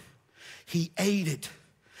word, he ate it,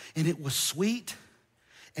 and it was sweet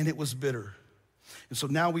and it was bitter. And so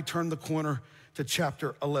now we turn the corner to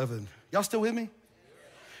chapter 11. Y'all still with me?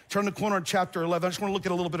 Turn the corner to chapter 11. I just want to look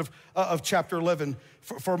at a little bit of chapter 11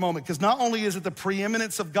 for a moment, because not only is it the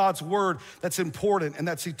preeminence of God's word that's important and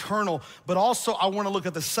that's eternal, but also I want to look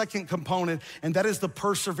at the second component, and that is the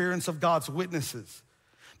perseverance of God's witnesses.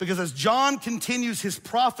 Because as John continues his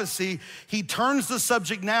prophecy, he turns the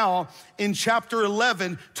subject now in chapter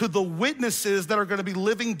 11 to the witnesses that are going to be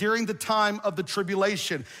living during the time of the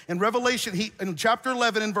tribulation. In Revelation, in chapter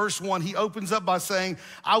 11 in verse 1, he opens up by saying,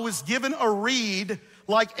 I was given a reed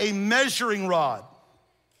like a measuring rod.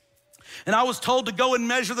 And I was told to go and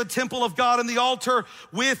measure the temple of God and the altar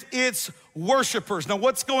with its worshipers. Now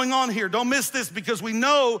what's going on here? Don't miss this, because we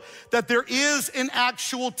know that there is an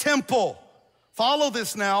actual temple. Follow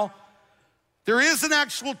this now. There is an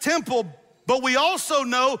actual temple, but we also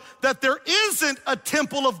know that there isn't a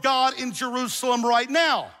temple of God in Jerusalem right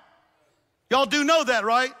now. Y'all do know that,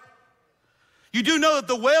 right? You do know that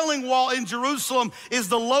the Wailing Wall in Jerusalem is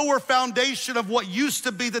the lower foundation of what used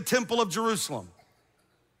to be the temple of Jerusalem.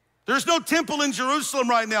 There's no temple in Jerusalem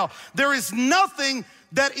right now. There is nothing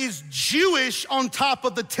that is Jewish on top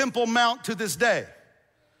of the Temple Mount to this day.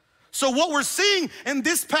 So what we're seeing in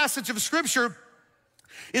this passage of scripture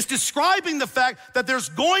is describing the fact that there's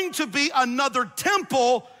going to be another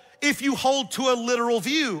temple if you hold to a literal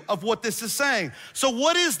view of what this is saying. So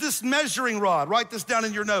what is this measuring rod? Write this down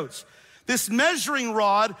in your notes. This measuring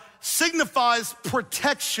rod signifies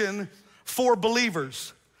protection for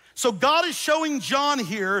believers. So God is showing John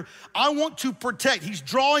here, I want to protect. He's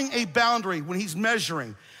drawing a boundary when he's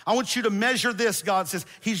measuring. I want you to measure this, God says.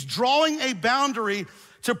 He's drawing a boundary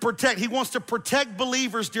to protect. He wants to protect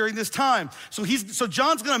believers during this time. So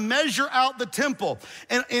John's gonna measure out the temple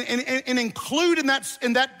and include in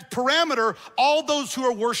that parameter all those who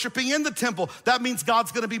are worshiping in the temple. That means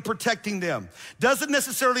God's gonna be protecting them. Doesn't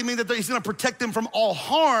necessarily mean that he's gonna protect them from all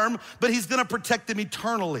harm, but he's gonna protect them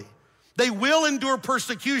eternally. They will endure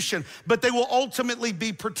persecution, but they will ultimately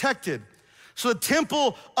be protected. So the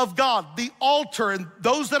temple of God, the altar, and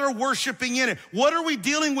those that are worshiping in it, what are we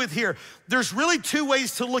dealing with here? There's really two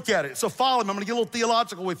ways to look at it. So follow me, I'm gonna get a little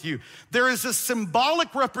theological with you. There is a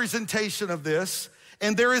symbolic representation of this,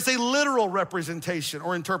 and there is a literal representation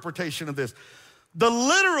or interpretation of this. The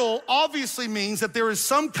literal obviously means that there is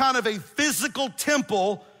some kind of a physical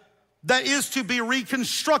temple that is to be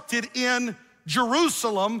reconstructed in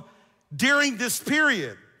Jerusalem during this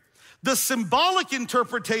period. The symbolic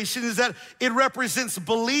interpretation is that it represents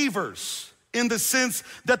believers in the sense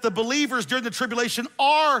that the believers during the tribulation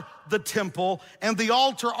are the temple and the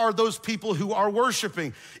altar are those people who are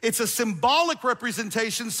worshiping. It's a symbolic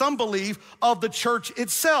representation, some believe, of the church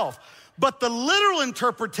itself. But the literal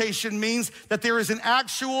interpretation means that there is an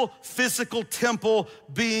actual physical temple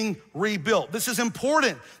being rebuilt. This is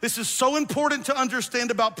important. This is so important to understand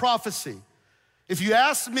about prophecy. If you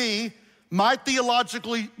ask me, my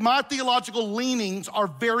theological leanings are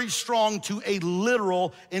very strong to a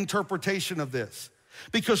literal interpretation of this.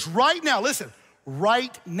 Because right now, listen,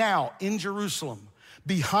 right now in Jerusalem,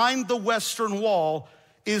 behind the Western Wall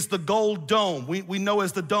is the Gold Dome. We know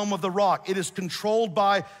as the Dome of the Rock. It is controlled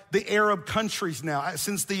by the Arab countries now.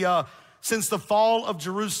 Since the fall of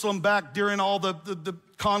Jerusalem back during all the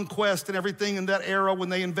conquest and everything in that era when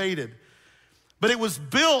they invaded. But it was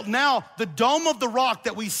built now, the Dome of the Rock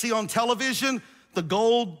that we see on television, the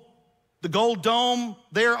gold dome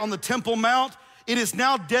there on the Temple Mount, it is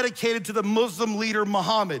now dedicated to the Muslim leader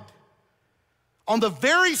Muhammad. On the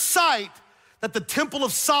very site that the Temple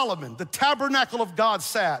of Solomon, the tabernacle of God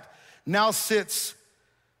sat, now sits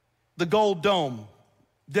the gold dome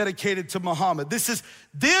dedicated to Muhammad.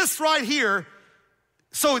 This right here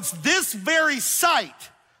So it's this very site,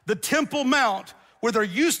 the Temple Mount, where there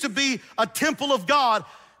used to be a temple of God,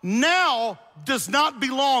 now does not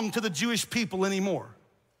belong to the Jewish people anymore.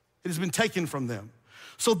 It has been taken from them.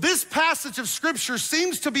 So this passage of scripture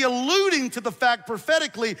seems to be alluding to the fact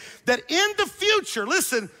prophetically that in the future,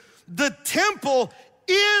 listen, the temple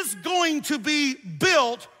is going to be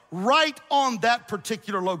built right on that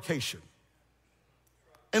particular location.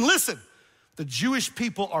 And listen, the Jewish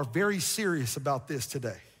people are very serious about this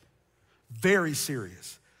today. Very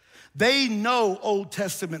serious. They know Old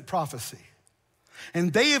Testament prophecy.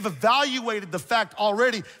 And they have evaluated the fact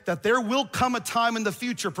already that there will come a time in the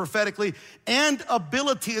future prophetically and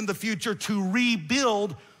ability in the future to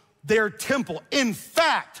rebuild their temple. In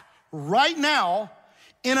fact, right now,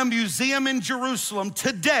 in a museum in Jerusalem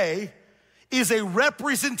today is a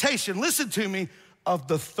representation, listen to me, of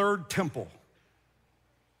the third temple.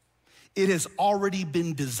 It has already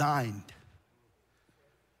been designed.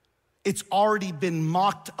 It's already been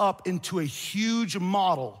mocked up into a huge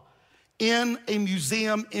model in a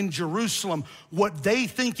museum in Jerusalem, what they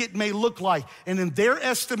think it may look like. And in their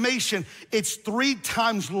estimation, it's 3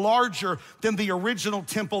 times larger than the original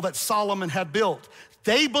temple that Solomon had built.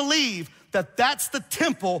 They believe that that's the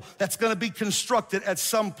temple that's gonna be constructed at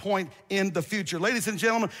some point in the future. Ladies and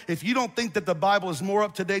gentlemen, if you don't think that the Bible is more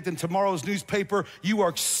up to date than tomorrow's newspaper, you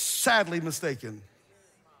are sadly mistaken.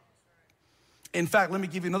 In fact, let me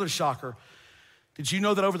give you another shocker. Did you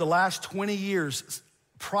know that over the last 20 years,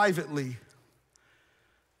 privately,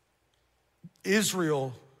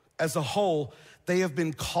 Israel as a whole, they have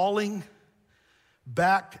been calling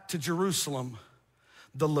back to Jerusalem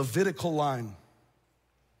the Levitical line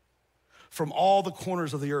from all the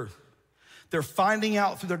corners of the earth. They're finding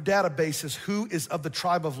out through their databases who is of the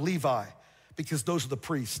tribe of Levi, because those are the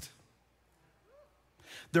priests.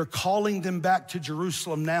 They're calling them back to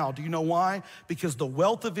Jerusalem now. Do you know why? Because the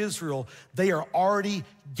wealth of Israel, they are already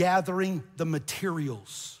gathering the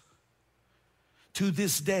materials. To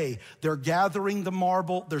this day, they're gathering the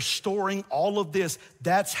marble, they're storing all of this.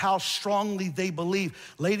 That's how strongly they believe.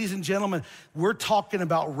 Ladies and gentlemen, we're talking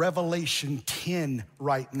about Revelation 10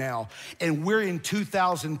 right now, and we're in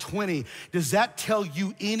 2020. Does that give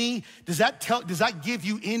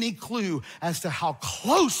you any clue as to how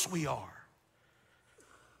close we are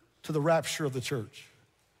to the rapture of the church?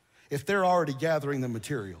 If they're already gathering the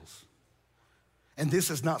materials, and this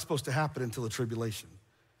is not supposed to happen until the tribulation.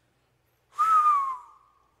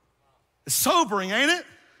 It's sobering, ain't it?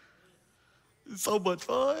 It's so much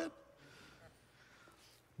fun.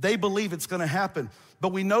 They believe it's gonna happen,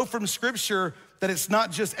 but we know from scripture that it's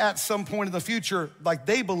not just at some point in the future like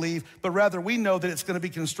they believe, but rather we know that it's gonna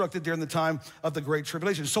be constructed during the time of the Great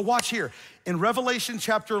Tribulation. So watch here. In Revelation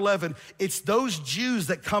chapter 11, it's those Jews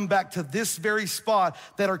that come back to this very spot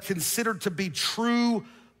that are considered to be true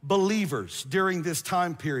believers during this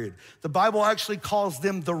time period. The Bible actually calls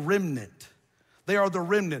them the remnant. They are the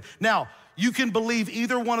remnant. Now, you can believe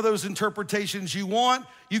either one of those interpretations you want.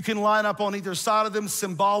 You can line up on either side of them,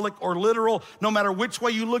 symbolic or literal. No matter which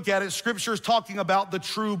way you look at it, scripture is talking about the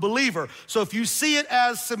true believer. So if you see it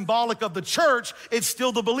as symbolic of the church, it's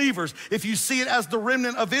still the believers. If you see it as the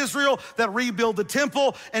remnant of Israel that rebuild the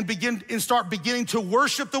temple and start beginning to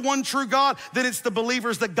worship the one true God, then it's the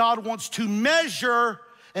believers that God wants to measure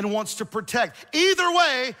and wants to protect. Either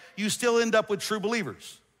way, you still end up with true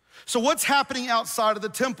believers. So what's happening outside of the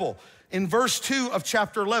temple? In verse 2 of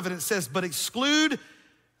chapter 11, it says, but exclude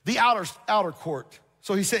the outer court.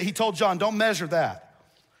 So he told John, don't measure that.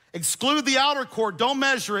 Exclude the outer court, don't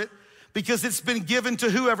measure it, because it's been given to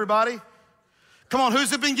who, everybody? Come on,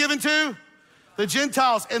 who's it been given to? The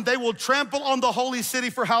Gentiles, and they will trample on the holy city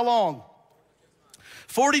for how long?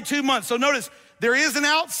 42 months. So notice, there is an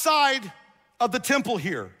outside of the temple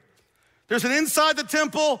here. There's an inside the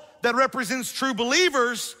temple that represents true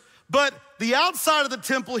believers, but the outside of the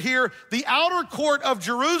temple here, the outer court of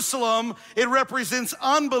Jerusalem, it represents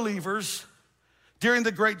unbelievers during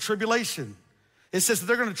the Great Tribulation. It says that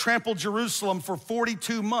they're gonna trample Jerusalem for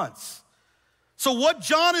 42 months. So what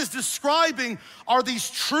John is describing are these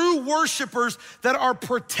true worshipers that are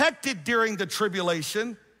protected during the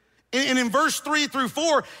tribulation. And in verse 3 through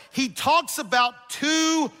 4, he talks about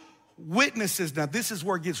 2 witnesses. Now this is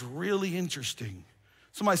where it gets really interesting.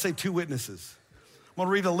 Somebody say 2 witnesses. I'm gonna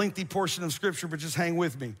read a lengthy portion of scripture, but just hang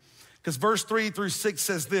with me. Because verse 3 through 6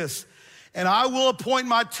 says this, and I will appoint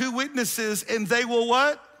my 2 witnesses, and they will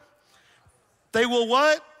what? They will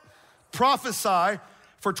what? Prophesy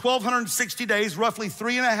for 1,260 days, roughly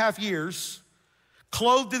 3.5 years,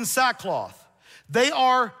 clothed in sackcloth. They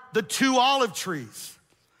are the 2 olive trees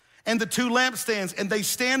and the 2 lampstands, and they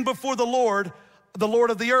stand before the Lord the Lord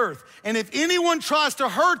of the earth. And if anyone tries to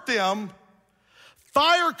hurt them,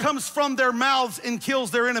 fire comes from their mouths and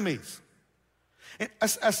kills their enemies. And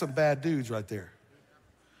that's some bad dudes right there.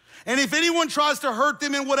 And if anyone tries to hurt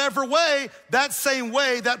them in whatever way, that same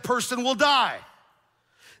way, that person will die.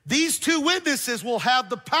 These two witnesses will have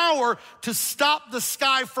the power to stop the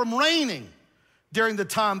sky from raining during the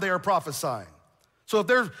time they are prophesying. So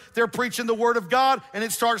if they're preaching the word of God and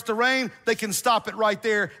it starts to rain, they can stop it right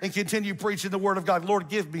there and continue preaching the word of God. Lord,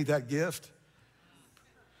 give me that gift.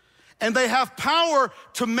 And they have power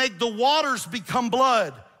to make the waters become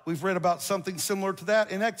blood. We've read about something similar to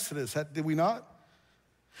that in Exodus, did we not?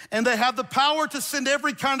 And they have the power to send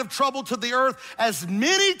every kind of trouble to the earth as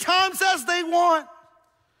many times as they want.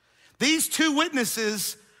 These two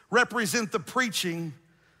witnesses represent the preaching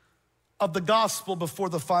of the gospel before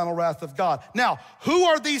the final wrath of God. Now, who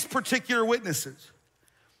are these particular witnesses?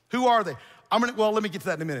 Who are they? Let me get to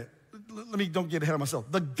that in a minute. Don't get ahead of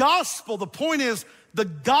myself. The gospel, the point is, the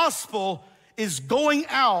gospel is going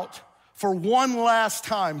out for one last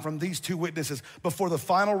time from these two witnesses before the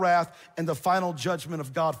final wrath and the final judgment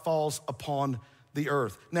of God falls upon the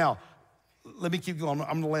earth. Now, let me keep going.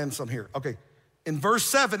 I'm gonna land some here. Okay, in verse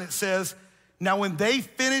 7 it says, now when they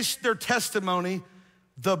finished their testimony,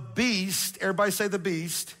 the beast, everybody say the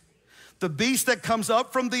beast that comes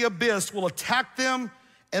up from the abyss will attack them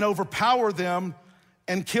and overpower them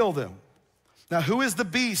and kill them. Now, who is the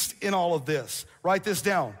beast in all of this? Write this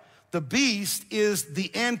down. The beast is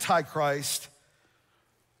the Antichrist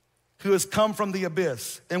who has come from the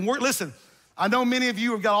abyss. And listen, I know many of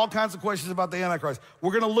you have got all kinds of questions about the Antichrist.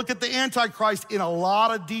 We're gonna look at the Antichrist in a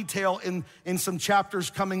lot of detail in some chapters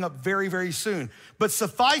coming up very, very soon. But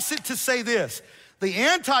suffice it to say this, the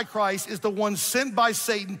Antichrist is the one sent by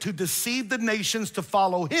Satan to deceive the nations to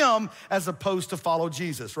follow him as opposed to follow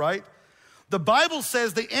Jesus, right? The Bible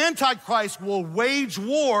says the Antichrist will wage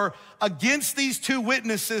war against these two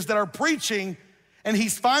witnesses that are preaching, and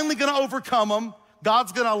he's finally gonna overcome them.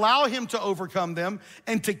 God's gonna allow him to overcome them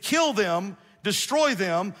and to kill them, destroy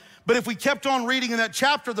them. But if we kept on reading in that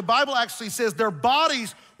chapter, the Bible actually says their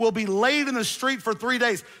bodies will be laid in the street for 3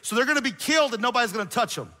 days. So they're gonna be killed and nobody's gonna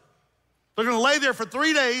touch them. They're gonna lay there for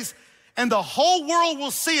 3 days and the whole world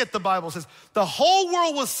will see it, the Bible says. The whole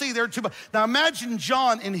world will see their two. Now imagine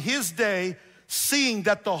John in his day seeing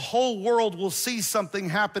that the whole world will see something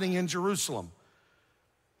happening in Jerusalem.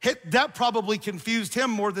 That probably confused him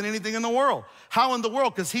more than anything in the world. How in the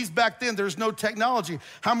world? Because he's back then, there's no technology.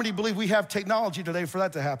 How many believe we have technology today for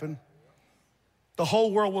that to happen? The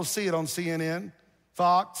whole world will see it on CNN,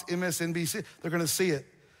 Fox, MSNBC. They're gonna see it.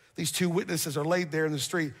 These two witnesses are laid there in the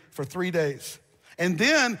street for 3 days. And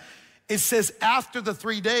then it says after the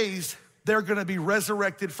 3 days, they're gonna be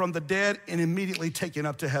resurrected from the dead and immediately taken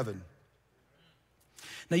up to heaven.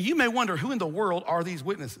 Now you may wonder, who in the world are these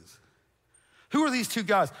witnesses? Who are these two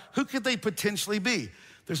guys? Who could they potentially be?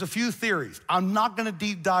 There's a few theories. I'm not gonna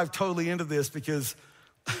deep dive totally into this because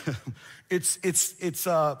it's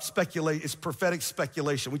prophetic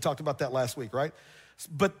speculation. We talked about that last week, right?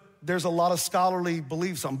 But there's a lot of scholarly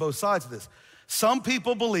beliefs on both sides of this. Some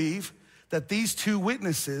people believe that these two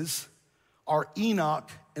witnesses are Enoch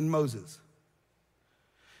and Moses.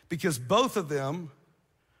 Because both of them,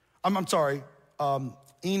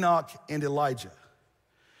 Enoch and Elijah.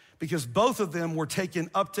 Because both of them were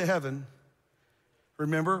taken up to heaven,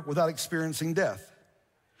 remember, without experiencing death.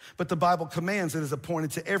 But the Bible commands it is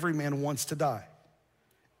appointed to every man once to die.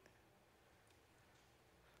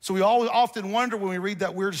 So we often wonder when we read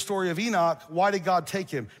that weird story of Enoch, why did God take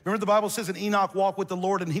him? Remember the Bible says that Enoch walked with the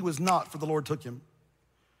Lord and he was not, for the Lord took him.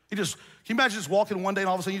 Can you imagine just walking one day and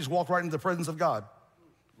all of a sudden you just walk right into the presence of God?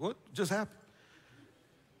 What just happened?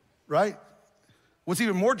 Right? What's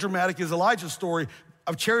even more dramatic is Elijah's story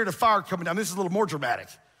of chariot of fire coming down. This is a little more dramatic.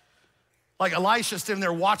 Like Elisha's standing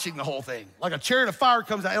there watching the whole thing. Like a chariot of fire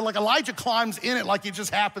comes down, and like Elijah climbs in it like it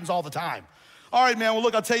just happens all the time. All right, man, well,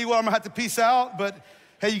 look, I'll tell you what, I'm gonna have to peace out, but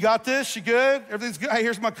hey, you got this? You good? Everything's good? Hey,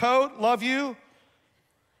 here's my coat, love you.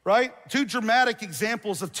 Right? Two dramatic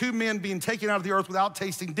examples of two men being taken out of the earth without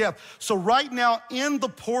tasting death. So right now in the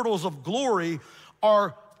portals of glory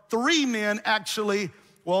are three men actually,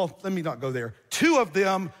 well, let me not go there. Two of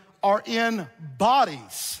them are in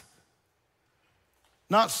bodies,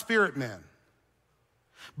 not spirit men.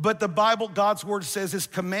 But the Bible, God's word says, is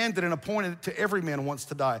commanded and appointed to every man who wants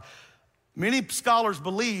to die. Many scholars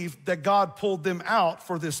believe that God pulled them out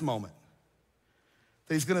for this moment.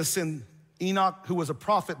 That he's gonna send Enoch, who was a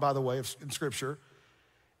prophet, by the way, in scripture,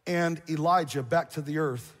 and Elijah back to the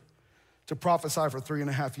earth to prophesy for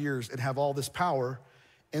 3.5 years and have all this power,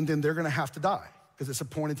 and then they're gonna have to die. because it's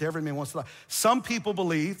appointed to every man once to die. Some people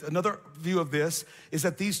believe, another view of this, is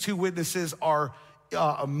that these two witnesses are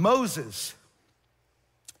Moses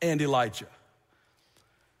and Elijah,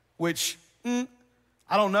 which, I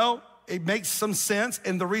don't know. It makes some sense,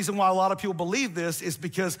 and the reason why a lot of people believe this is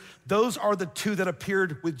because those are the two that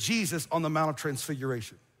appeared with Jesus on the Mount of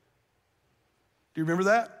Transfiguration. Do you remember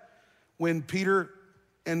that? When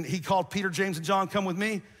he called Peter, James, and John, come with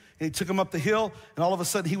me, and he took them up the hill, and all of a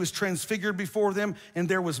sudden he was transfigured before them, and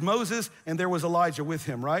there was Moses and there was Elijah with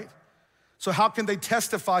him, right? So how can they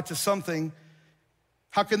testify to something?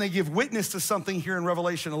 How can they give witness to something here in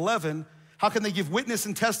Revelation 11? How can they give witness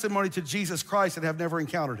and testimony to Jesus Christ and have never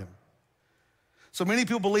encountered him? So many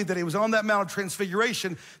people believe that it was on that Mount of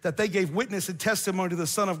Transfiguration that they gave witness and testimony to the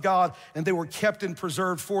Son of God, and they were kept and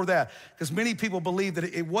preserved for that. Because many people believe that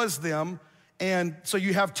it was them, and so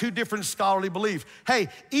you have two different scholarly beliefs. Hey,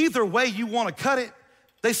 either way you want to cut it,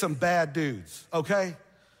 they some bad dudes, okay?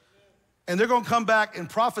 And they're gonna come back and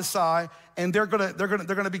prophesy, and they're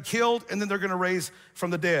gonna be killed, and then they're gonna raise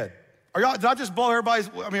from the dead. Did I just blow everybody's,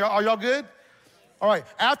 are y'all good? All right,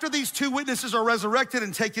 after these two witnesses are resurrected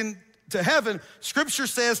and taken to heaven, Scripture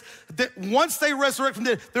says that once they resurrect from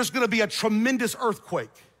the dead, there's gonna be a tremendous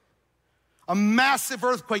earthquake, a massive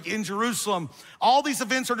earthquake in Jerusalem. All these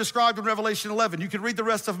events are described in Revelation 11. You can read the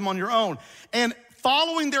rest of them on your own. And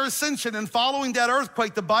following their ascension and following that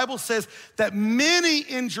earthquake, the Bible says that many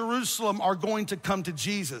in Jerusalem are going to come to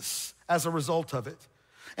Jesus as a result of it.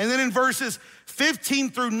 And then in verses 15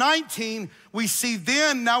 through 19, we see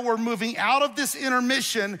then, now we're moving out of this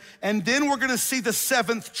intermission, and then we're gonna see the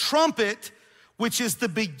seventh trumpet, which is the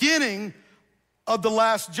beginning of the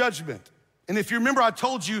last judgment. And if you remember, I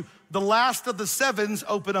told you the last of the sevens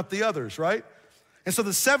open up the others, right? And so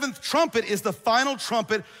the seventh trumpet is the final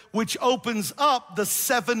trumpet, which opens up the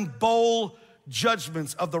seven bowl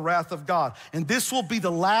judgments of the wrath of God. And this will be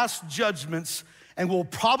the last judgments and will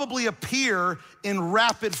probably appear in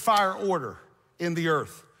rapid fire order in the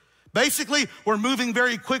earth. Basically, we're moving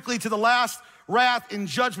very quickly to the last wrath and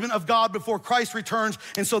judgment of God before Christ returns.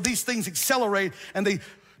 And so these things accelerate and they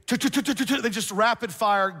just rapid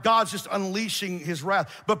fire. God's just unleashing his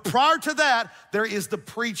wrath. But prior to that, there is the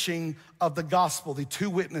preaching of the gospel, the two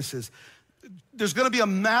witnesses. There's gonna be a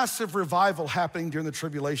massive revival happening during the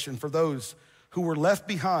tribulation for those who were left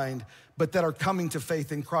behind, but that are coming to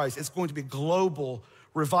faith in Christ. It's going to be global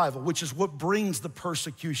revival, which is what brings the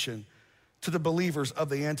persecution to the believers of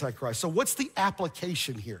the Antichrist. So what's the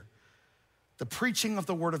application here? The preaching of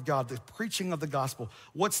the word of God, the preaching of the gospel.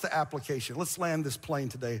 What's the application? Let's land this plane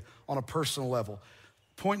today on a personal level.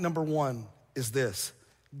 Point number one is this: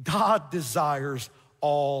 God desires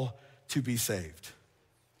all to be saved.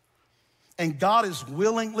 And God is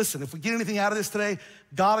willing, listen, if we get anything out of this today,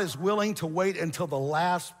 God is willing to wait until the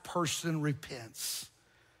last person repents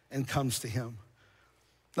and comes to him.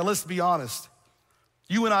 Now let's be honest.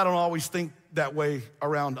 You and I don't always think that way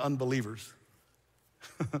around unbelievers.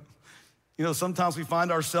 You know, sometimes we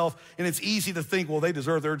find ourselves, and it's easy to think, well, they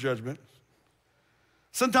deserve their judgment.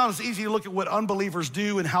 Sometimes it's easy to look at what unbelievers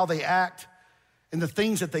do and how they act and the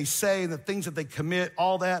things that they say and the things that they commit,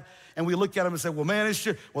 all that. And we look at them and say, well, man,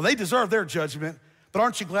 they deserve their judgment. But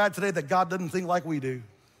aren't you glad today that God doesn't think like we do?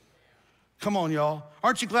 Come on, y'all.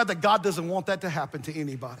 Aren't you glad that God doesn't want that to happen to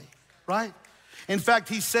anybody, right? In fact,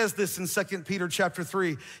 he says this in 2 Peter chapter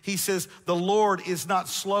 3. He says, the Lord is not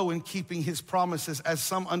slow in keeping his promises, as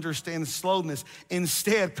some understand slowness.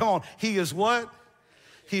 Instead, come on, he is what?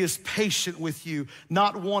 He is patient with you,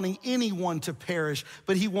 not wanting anyone to perish,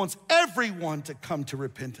 but he wants everyone to come to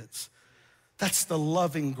repentance. That's the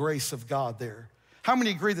loving grace of God there. How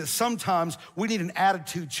many agree that sometimes we need an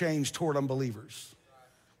attitude change toward unbelievers?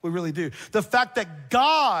 We really do. The fact that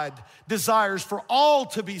God desires for all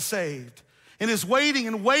to be saved and is waiting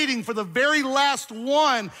and waiting for the very last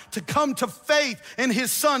one to come to faith in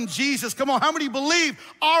his son, Jesus. Come on, how many believe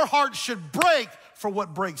our heart should break for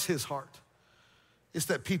what breaks his heart? It's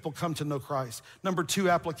that people come to know Christ. Number two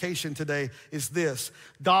application today is this: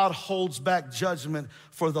 God holds back judgment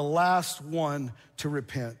for the last one to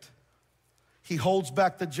repent. He holds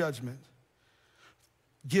back the judgment,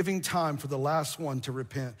 giving time for the last one to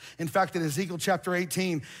repent. In fact, in Ezekiel chapter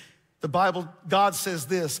 18, the Bible, God says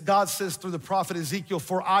this. God says through the prophet Ezekiel,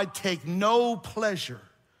 for I take no pleasure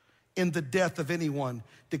in the death of anyone,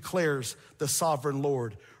 declares the sovereign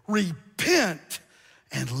Lord. Repent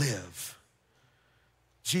and live.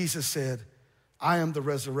 Jesus said, I am the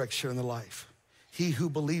resurrection and the life. He who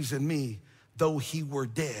believes in me, though he were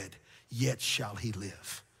dead, yet shall he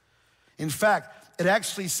live. In fact, It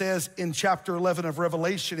actually says in chapter 11 of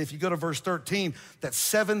Revelation, if you go to verse 13, that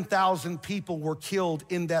 7,000 people were killed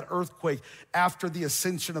in that earthquake after the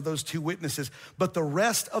ascension of those two witnesses. But the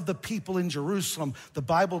rest of the people in Jerusalem, the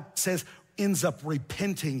Bible says, ends up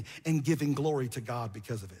repenting and giving glory to God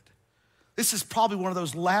because of it. This is probably one of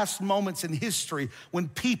those last moments in history when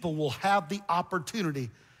people will have the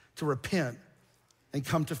opportunity to repent and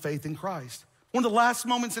come to faith in Christ. One of the last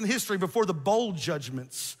moments in history before the bowl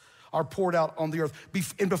judgments are poured out on the earth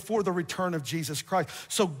and before the return of Jesus Christ.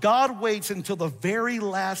 So God waits until the very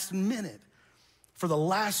last minute for the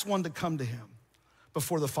last one to come to him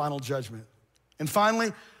before the final judgment. And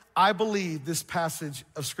finally, I believe this passage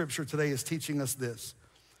of scripture today is teaching us this,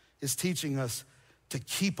 is teaching us to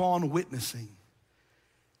keep on witnessing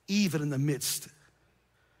even in the midst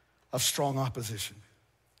of strong opposition.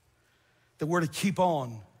 That we're to keep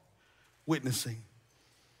on witnessing.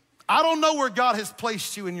 I don't know where God has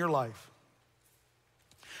placed you in your life,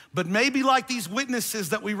 but maybe like these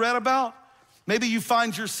witnesses that we read about, maybe you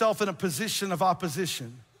find yourself in a position of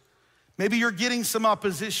opposition. Maybe you're getting some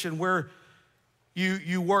opposition where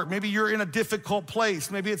you work. Maybe you're in a difficult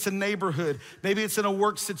place. Maybe it's a neighborhood. Maybe it's in a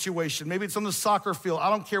work situation. Maybe it's on the soccer field. I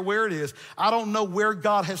don't care where it is. I don't know where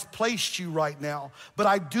God has placed you right now, but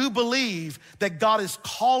I do believe that God is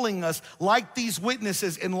calling us like these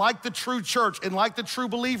witnesses and like the true church and like the true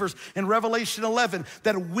believers in Revelation 11,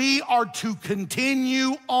 that we are to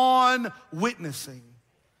continue on witnessing.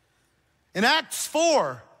 In Acts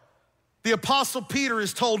 4, the Apostle Peter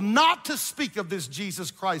is told not to speak of this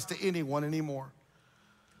Jesus Christ to anyone anymore.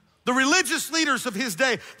 The religious leaders of his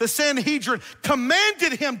day, the Sanhedrin,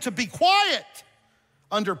 commanded him to be quiet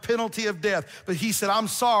under penalty of death. But he said, I'm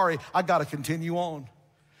sorry, I gotta continue on.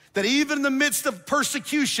 That even in the midst of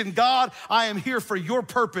persecution, God, I am here for your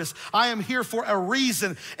purpose. I am here for a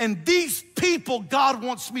reason. And these people God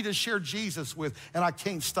wants me to share Jesus with, and I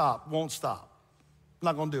can't stop, won't stop. I'm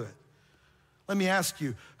not gonna do it. Let me ask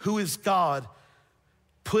you, who is God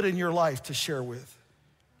put in your life to share with?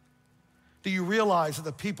 Do you realize that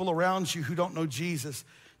the people around you who don't know Jesus,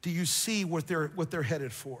 do you see what they're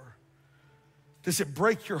headed for? Does it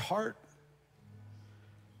break your heart?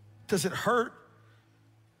 Does it hurt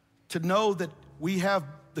to know that we have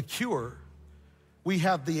the cure? We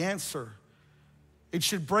have the answer. It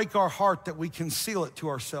should break our heart that we conceal it to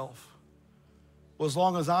ourselves. Well, as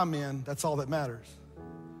long as I'm in, that's all that matters.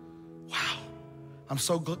 Wow. I'm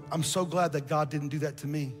so glad that God didn't do that to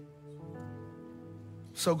me.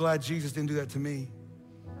 So glad Jesus didn't do that to me.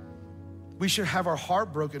 We should have our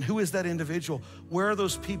heart broken. Who is that individual? Where are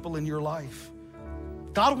those people in your life?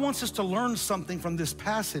 God wants us to learn something from this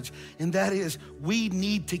passage, and that is we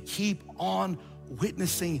need to keep on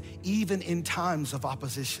witnessing even in times of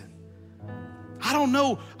opposition. I don't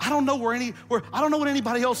know what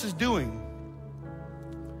anybody else is doing,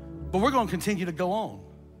 but we're going to continue to go on.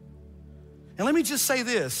 And let me just say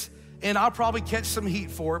this, and I'll probably catch some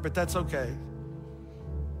heat for it, but that's okay.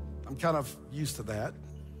 I'm kind of used to that.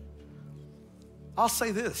 I'll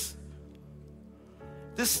say this.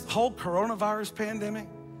 This whole coronavirus pandemic,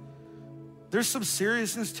 there's some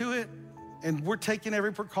seriousness to it, and we're taking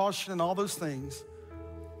every precaution and all those things.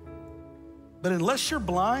 But unless you're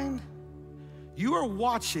blind, you are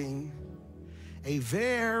watching a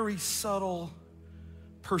very subtle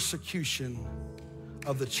persecution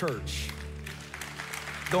of the church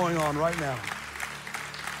going on right now.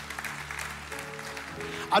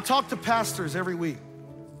 I talk to pastors every week.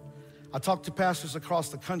 I talk to pastors across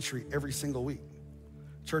the country every single week.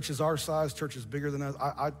 Churches our size, churches bigger than us.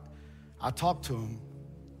 I talk to them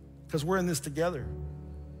because we're in this together.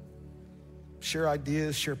 Share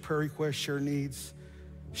ideas, share prayer requests, share needs,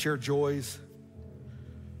 share joys.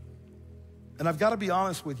 And I've got to be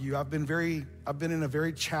honest with you, I've been in a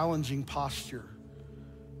very challenging posture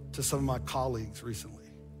to some of my colleagues recently.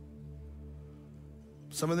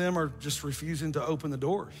 Some of them are just refusing to open the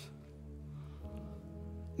doors.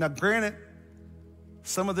 Now, granted,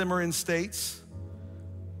 some of them are in states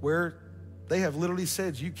where they have literally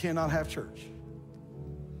said you cannot have church.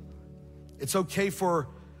 It's okay for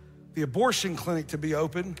the abortion clinic to be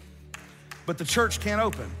open, but the church can't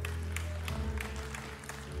open.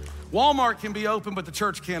 Walmart can be open, but the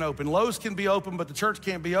church can't open. Lowe's can be open, but the church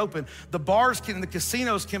can't be open. The the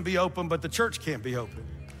casinos can be open, but the church can't be open.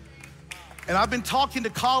 And I've been talking to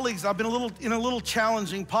colleagues, I've been in a little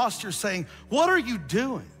challenging posture saying, what are you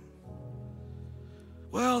doing?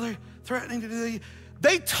 Well, they're threatening to do that.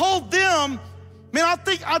 They told them, man,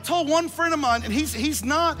 I told one friend of mine, and he's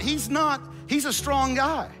a strong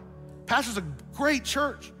guy. Pastors a great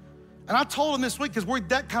church. And I told him this week, because we're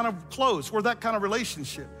that kind of close, we're that kind of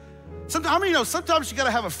relationship. Sometimes you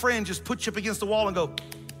gotta have a friend just put you up against the wall and go,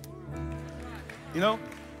 you know?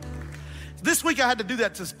 This week I had to do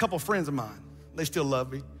that to a couple of friends of mine. They still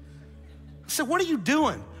love me. I said, what are you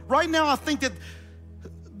doing? Right now I think that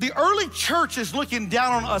the early church is looking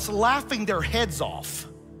down on us, laughing their heads off.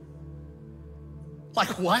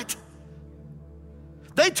 Like what?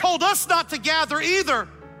 They told us not to gather either.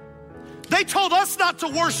 They told us not to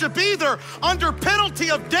worship either under penalty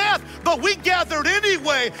of death, but we gathered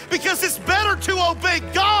anyway because it's better to obey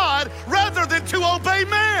God rather than to obey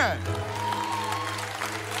man.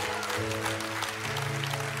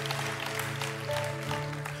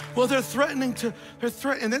 Well, they're threatening.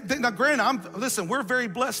 Now granted, we're very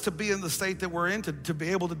blessed to be in the state that we're in, to be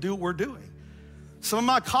able to do what we're doing. Some of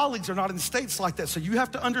my colleagues are not in states like that, so you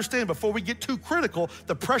have to understand before we get too critical,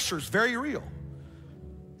 the pressure's very real.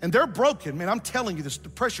 And they're broken, man, I'm telling you this, the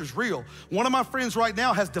pressure's real. One of my friends right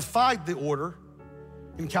now has defied the order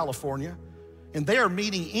in California, and they are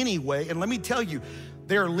meeting anyway, and let me tell you,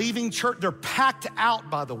 they're leaving church, they're packed out,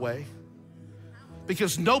 by the way,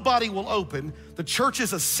 because nobody will open. The church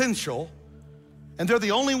is essential, and they're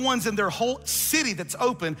the only ones in their whole city that's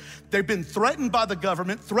open. They've been threatened by the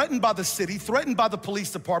government, threatened by the city, threatened by the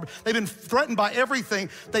police department. They've been threatened by everything.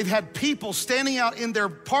 They've had people standing out in their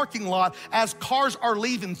parking lot as cars are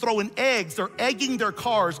leaving, throwing eggs. They're egging their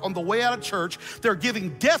cars on the way out of church. They're giving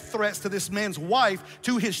death threats to this man's wife,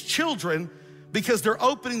 to his children, because they're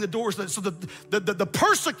opening the doors. So the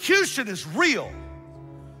persecution is real.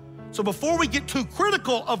 So before we get too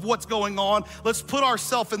critical of what's going on, let's put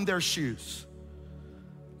ourselves in their shoes.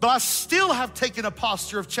 But I still have taken a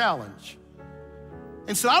posture of challenge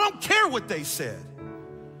and said, I don't care what they said.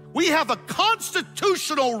 We have a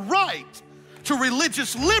constitutional right to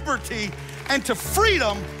religious liberty and to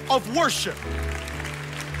freedom of worship.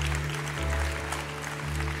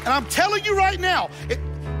 And I'm telling you right now,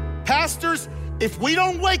 pastors, if we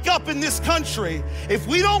don't wake up in this country, if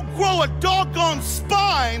we don't grow a doggone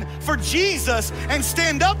spine for Jesus and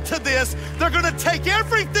stand up to this, they're gonna take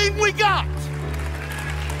everything we got.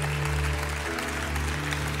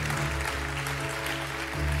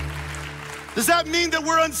 Does that mean that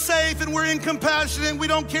we're unsafe and we're incompassionate and we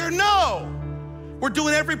don't care? No. We're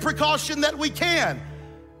doing every precaution that we can.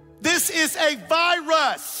 This is a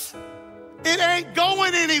virus. It ain't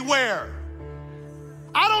going anywhere.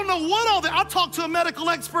 I don't know what all that. I talked to a medical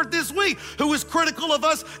expert this week who was critical of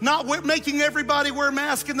us not making everybody wear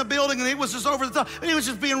masks in the building, and it was just over the top. And he was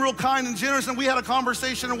just being real kind and generous, and we had a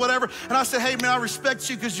conversation or whatever. And I said, hey man, I respect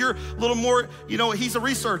you because you're a little more, he's a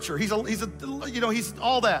researcher. He's all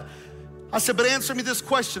that. I said, but answer me this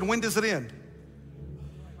question, when does it end?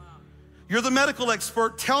 You're the medical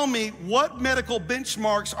expert. Tell me, what medical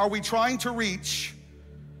benchmarks are we trying to reach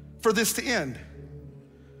for this to end?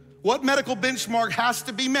 What medical benchmark has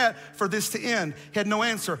to be met for this to end? He had no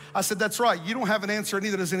answer. I said, that's right. You don't have an answer,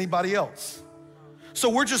 neither does anybody else. So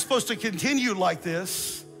we're just supposed to continue like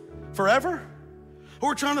this forever? Or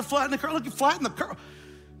we're trying to flatten the curve. Look, flatten the curve.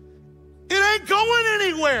 It ain't going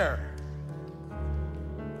anywhere.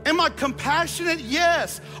 Am I compassionate?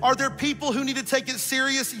 Yes. Are there people who need to take it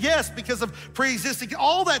serious? Yes, because of pre-existing.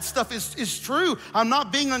 All that stuff is true. I'm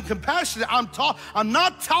not being uncompassionate. I'm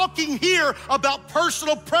not talking here about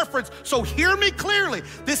personal preference. So hear me clearly.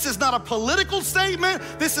 This is not a political statement.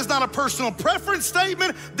 This is not a personal preference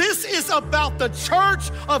statement. This is about the church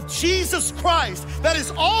of Jesus Christ. That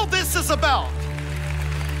is all this is about.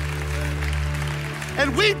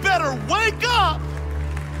 And we better wake up.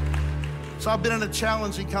 So I've been in a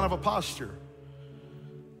challenging kind of a posture.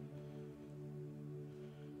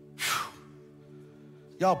 Whew.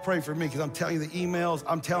 Y'all pray for me because I'm telling you the emails,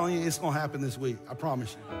 I'm telling you it's gonna happen this week, I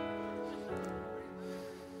promise you.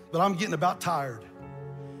 But I'm getting about tired.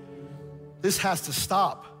 This has to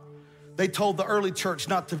stop. They told the early church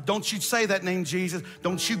not to, don't you say that name Jesus,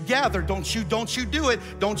 don't you gather, don't you do it,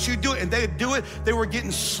 don't you do it. And they'd do it, they were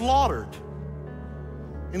getting slaughtered.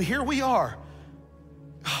 And here we are.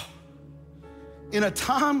 In a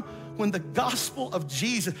time when the gospel of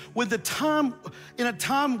Jesus, in a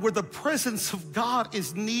time where the presence of God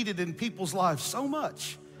is needed in people's lives so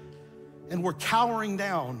much, and we're cowering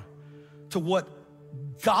down to what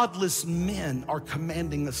godless men are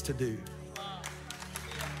commanding us to do.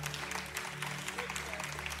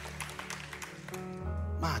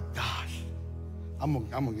 My gosh, I'm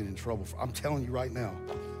gonna get in trouble. I'm telling you right now.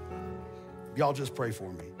 Y'all just pray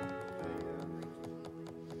for me.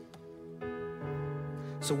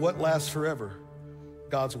 So what lasts forever?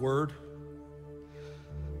 God's word,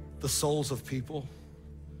 the souls of people.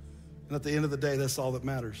 And at the end of the day, that's all that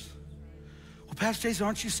matters. Well, Pastor Jason,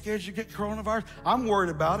 aren't you scared you get coronavirus? I'm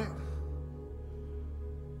worried about it.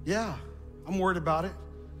 Yeah, I'm worried about it.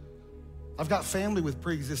 I've got family with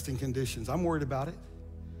pre-existing conditions. I'm worried about it.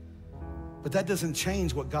 But that doesn't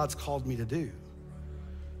change what God's called me to do.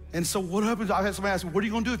 And so what happens? I had somebody ask me, what are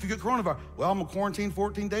you gonna do if you get coronavirus? Well, I'm gonna quarantine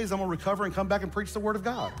 14 days. I'm gonna recover and come back and preach the word of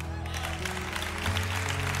God.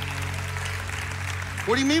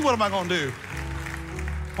 What do you mean, what am I gonna do?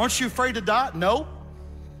 Aren't you afraid to die? No.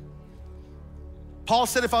 Paul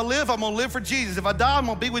said, if I live, I'm gonna live for Jesus. If I die, I'm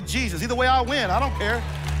gonna be with Jesus. Either way I win, I don't care.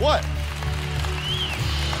 What?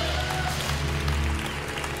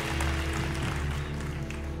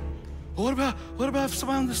 What about if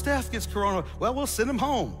somebody on the staff gets corona? Well, we'll send them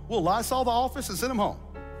home. We'll Lysol the office and send them home.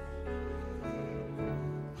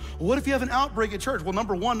 What if you have an outbreak at church? Well,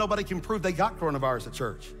 number one, nobody can prove they got coronavirus at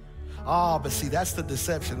church. But see, that's the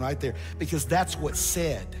deception right there, because that's what's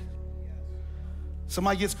said.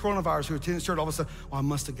 Somebody gets coronavirus who attends church, all of a sudden, I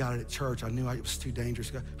must have got it at church. I knew it was too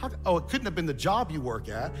dangerous. It couldn't have been the job you work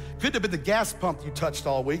at. Couldn't have been the gas pump you touched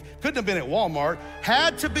all week. Couldn't have been at Walmart.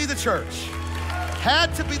 Had to be the church.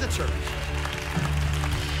 Had to be the church.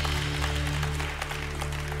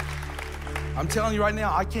 I'm telling you right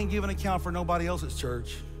now, I can't give an account for nobody else's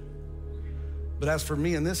church. But as for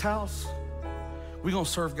me in this house, we're gonna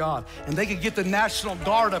serve God. And they could get the National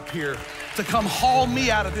Guard up here to come haul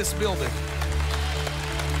me out of this building.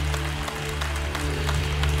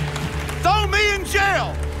 Throw me in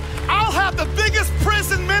jail. I'll have the biggest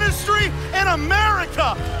prison ministry in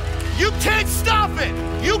America. You can't stop it.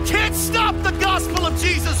 You can't stop the gospel of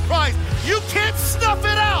Jesus Christ. You can't snuff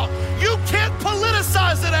it out. You can't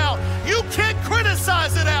politicize it out. You can't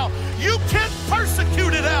criticize it out. You can't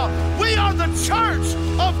persecute it out. We are the church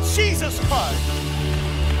of Jesus Christ.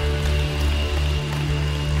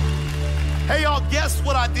 Hey, y'all, guess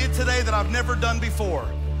what I did today that I've never done before?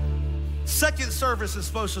 Second service is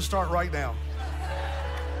supposed to start right now.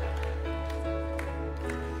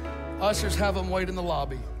 Ushers, have them wait in the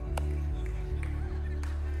lobby.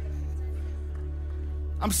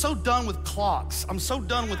 I'm so done with clocks. I'm just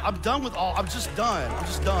done. I'm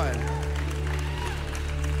just done.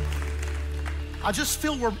 I just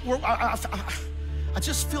feel I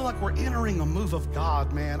just feel like we're entering a move of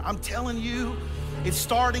God, man. I'm telling you, it's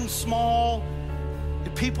starting small.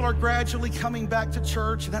 People are gradually coming back to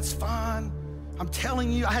church, and that's fine. I'm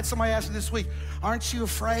telling you, I had somebody ask me this week, aren't you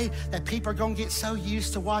afraid that people are gonna get so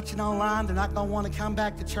used to watching online, they're not gonna wanna come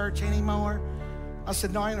back to church anymore? I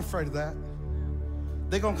said, no, I ain't afraid of that.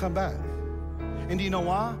 They're gonna come back. And do you know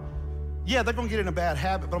why? Yeah, they're gonna get in a bad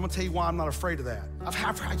habit, but I'm gonna tell you why I'm not afraid of that.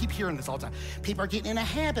 I keep hearing this all the time. People are getting in a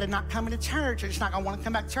habit of not coming to church. They're just not gonna wanna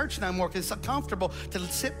come back to church no more because it's so comfortable to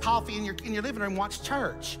sip coffee in your living room and watch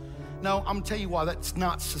church. No, I'm gonna tell you why that's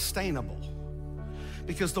not sustainable.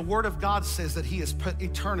 Because the Word of God says that He has put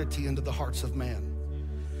eternity into the hearts of man.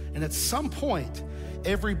 And at some point,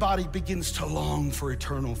 everybody begins to long for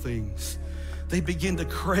eternal things. They begin to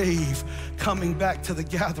crave coming back to the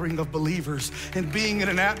gathering of believers and being in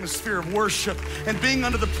an atmosphere of worship and being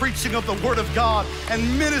under the preaching of the Word of God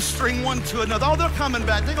and ministering one to another. Oh, they're coming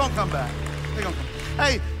back. They're gonna come back. They're gonna come.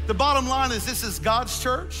 Hey, the bottom line is this is God's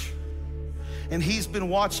church. And He's been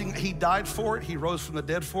watching. He died for it. He rose from the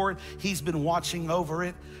dead for it. He's been watching over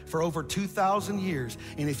it for over 2,000 years.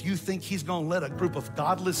 And if you think He's gonna let a group of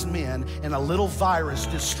godless men and a little virus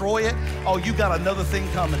destroy it, oh, you got another thing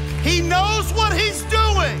coming. He knows what He's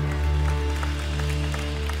doing.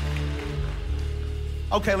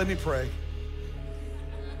 Okay, let me pray.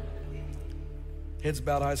 Heads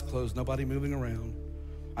bowed, eyes closed, nobody moving around.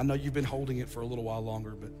 I know you've been holding it for a little while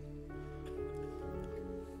longer, but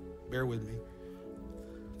bear with me.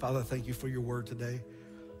 Father, thank you for your word today.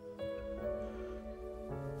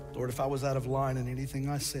 Lord, if I was out of line in anything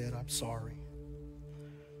I said, I'm sorry.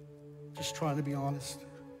 Just trying to be honest.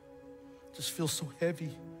 Just feel so heavy.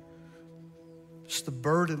 Just the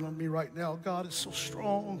burden on me right now, God, is so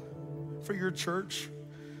strong for your church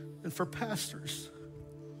and for pastors.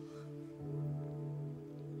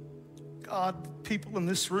 God, people in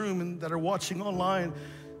this room and that are watching online,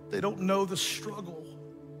 they don't know the struggle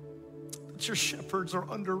that your shepherds are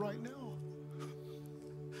under right now.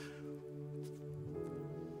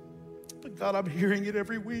 But God, I'm hearing it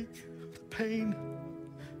every week. The pain,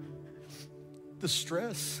 the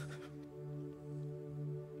stress.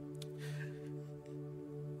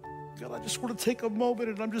 God, I just want to take a moment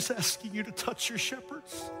and I'm just asking you to touch your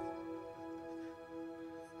shepherds.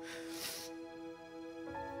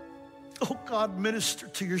 Oh God, minister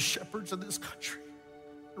to your shepherds in this country,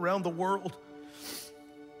 around the world.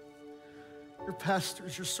 Your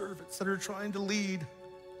pastors, your servants that are trying to lead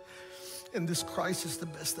in this crisis the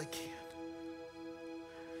best they can.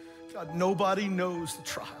 God, nobody knows the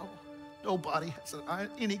trial. Nobody has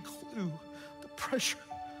any clue the pressure,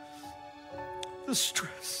 the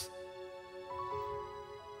stress.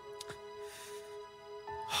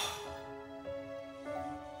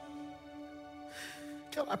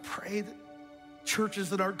 God, I pray that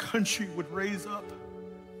churches in our country would raise up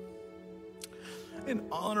and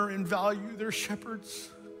honor and value their shepherds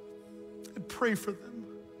and pray for them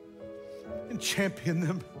and champion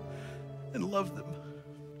them and love them,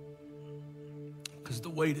 because the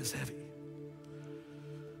weight is heavy.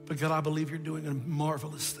 But God, I believe you're doing a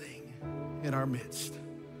marvelous thing in our midst.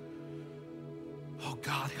 Oh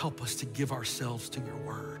God, help us to give ourselves to your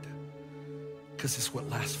word, because it's what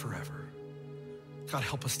lasts forever. God,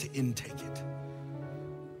 help us to intake it.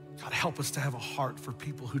 God, help us to have a heart for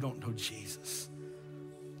people who don't know Jesus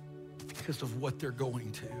because of what they're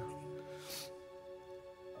going to.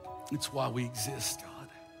 It's why we exist, God.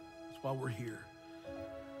 It's why we're here.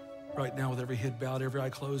 Right now, with every head bowed, every eye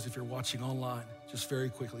closed, if you're watching online, just very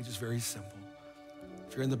quickly, just very simple.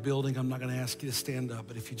 If you're in the building, I'm not gonna ask you to stand up,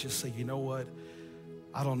 but if you just say, you know what?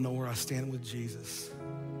 I don't know where I stand with Jesus.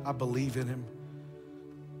 I believe in him,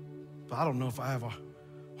 but I don't know if I have a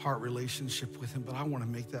heart relationship with him, but I wanna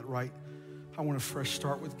make that right. I want a fresh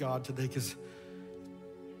start with God today, because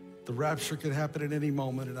the rapture could happen at any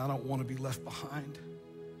moment, and I don't wanna be left behind.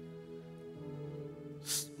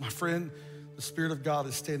 My friend, the Spirit of God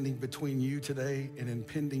is standing between you today and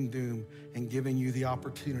impending doom and giving you the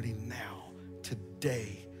opportunity now.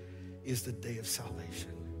 Today is the day of salvation.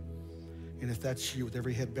 And if that's you, with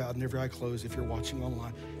every head bowed and every eye closed, if you're watching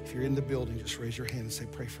online, if you're in the building, just raise your hand and say,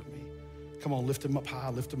 pray for me. Come on, lift them up high,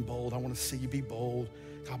 lift them bold. I want to see you be bold.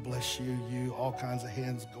 God bless you, all kinds of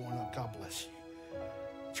hands going up. God bless you.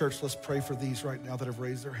 Church, let's pray for these right now that have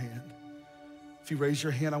raised their hand. If you raise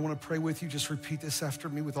your hand, I want to pray with you. Just repeat this after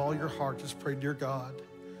me with all your heart. Just pray, dear God,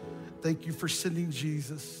 thank you for sending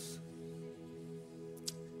Jesus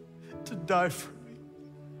to die for me.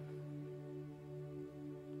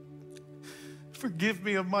 Forgive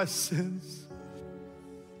me of my sins.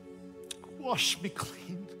 Wash me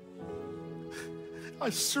clean. I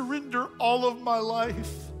surrender all of my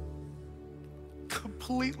life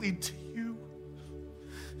completely to you.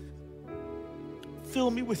 Fill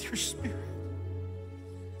me with your Spirit.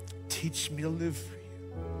 Teach me to live for you.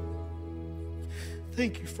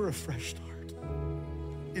 Thank you for a fresh start.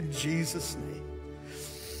 In Jesus' name.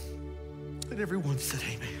 And everyone said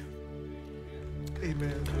amen.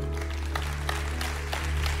 Amen.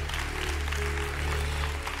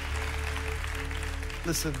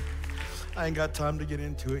 Listen, I ain't got time to get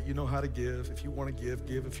into it. You know how to give. If you want to give,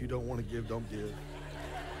 give. If you don't want to give, don't give.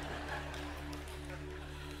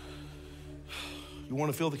 You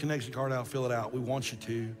want to fill the connection card out, fill it out. We want you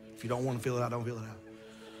to. If you don't want to fill it out, don't fill it out.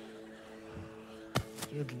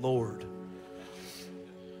 Good Lord.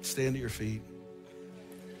 Stand to your feet.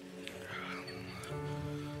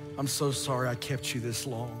 I'm so sorry I kept you this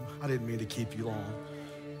long. I didn't mean to keep you long.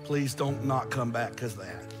 Please don't not come back because of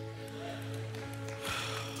that.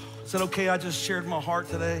 Is it okay I just shared my heart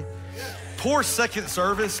today? Poor second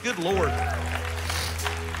service, good Lord.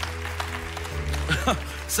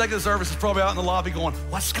 Second service is probably out in the lobby going,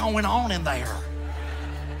 what's going on in there?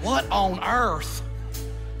 What on earth?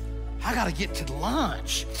 I gotta get to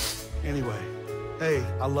lunch. Anyway, hey,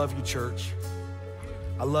 I love you, church.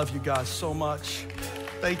 I love you guys so much.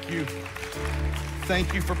 Thank you.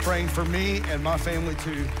 Thank you for praying for me and my family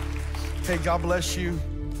too. Hey, God bless you.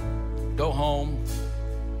 Go home.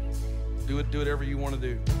 Do whatever you want to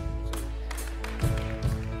do.